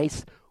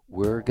advice,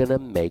 we're going to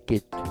make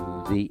it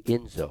to the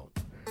end zone.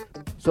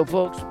 So,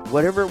 folks,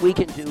 whatever we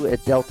can do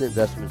at Delta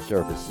Investment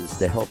Services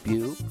to help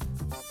you,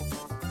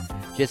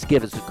 just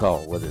give us a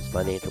call, whether it's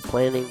financial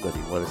planning, whether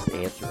you want us to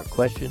answer a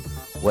question,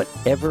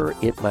 whatever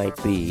it might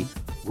be.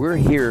 We're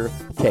here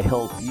to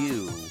help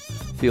you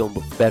feel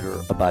better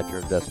about your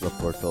investment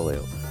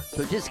portfolio.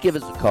 So just give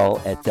us a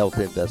call at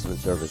Delta Investment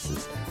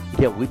Services.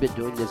 Again, we've been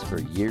doing this for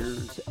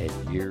years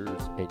and years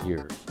and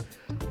years.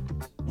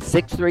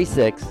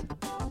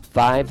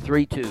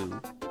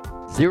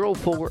 636-532-0000.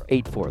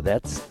 0484.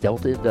 That's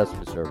Delta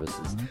Investment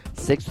Services,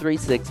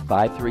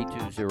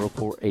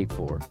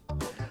 636-532-0484.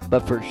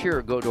 But for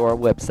sure, go to our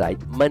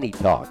website, Money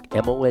Talk,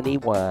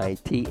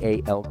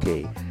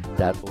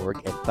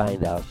 MONEYTALK.org, and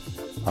find out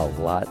a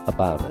lot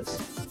about us.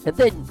 And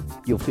then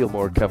you'll feel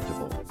more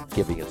comfortable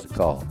giving us a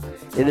call.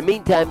 In the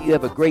meantime, you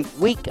have a great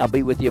week. I'll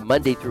be with you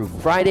Monday through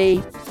Friday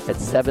at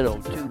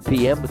 7:02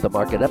 p.m. with the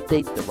market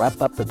update, the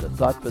wrap-up, and the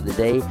thought for the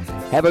day.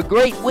 Have a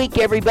great week,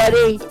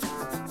 everybody.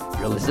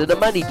 You're listening to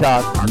Money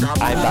Talk.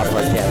 I'm Bob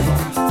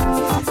Hardcastle.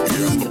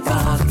 In the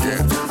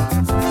pocket,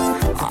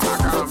 I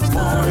got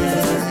money.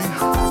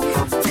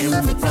 In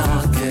the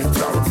pocket,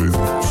 dollar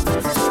bills.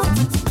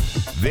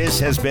 This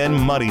has been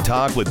Money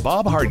Talk with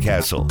Bob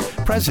Hardcastle,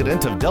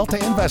 president of Delta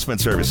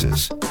Investment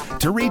Services.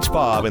 To reach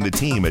Bob and the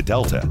team at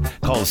Delta,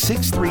 call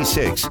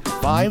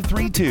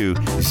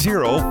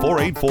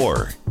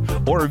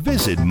 636-532-0484 or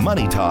visit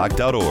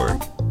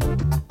moneytalk.org.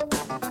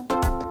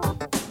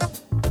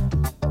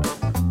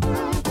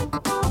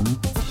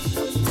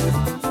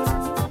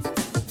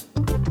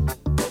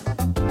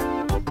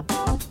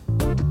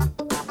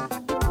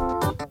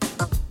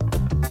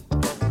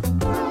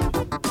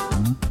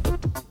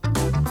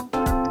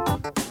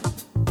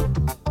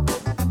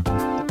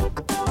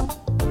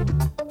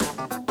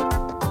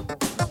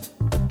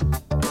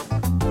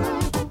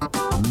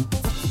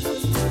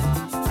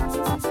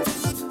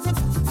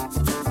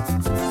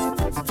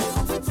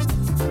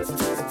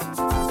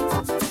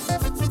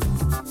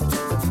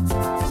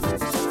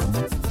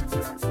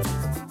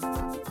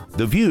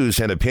 The views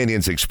and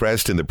opinions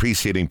expressed in the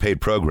preceding paid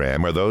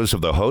program are those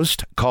of the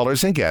host,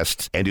 callers, and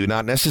guests, and do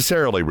not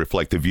necessarily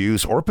reflect the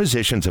views or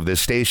positions of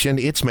this station,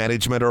 its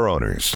management, or owners.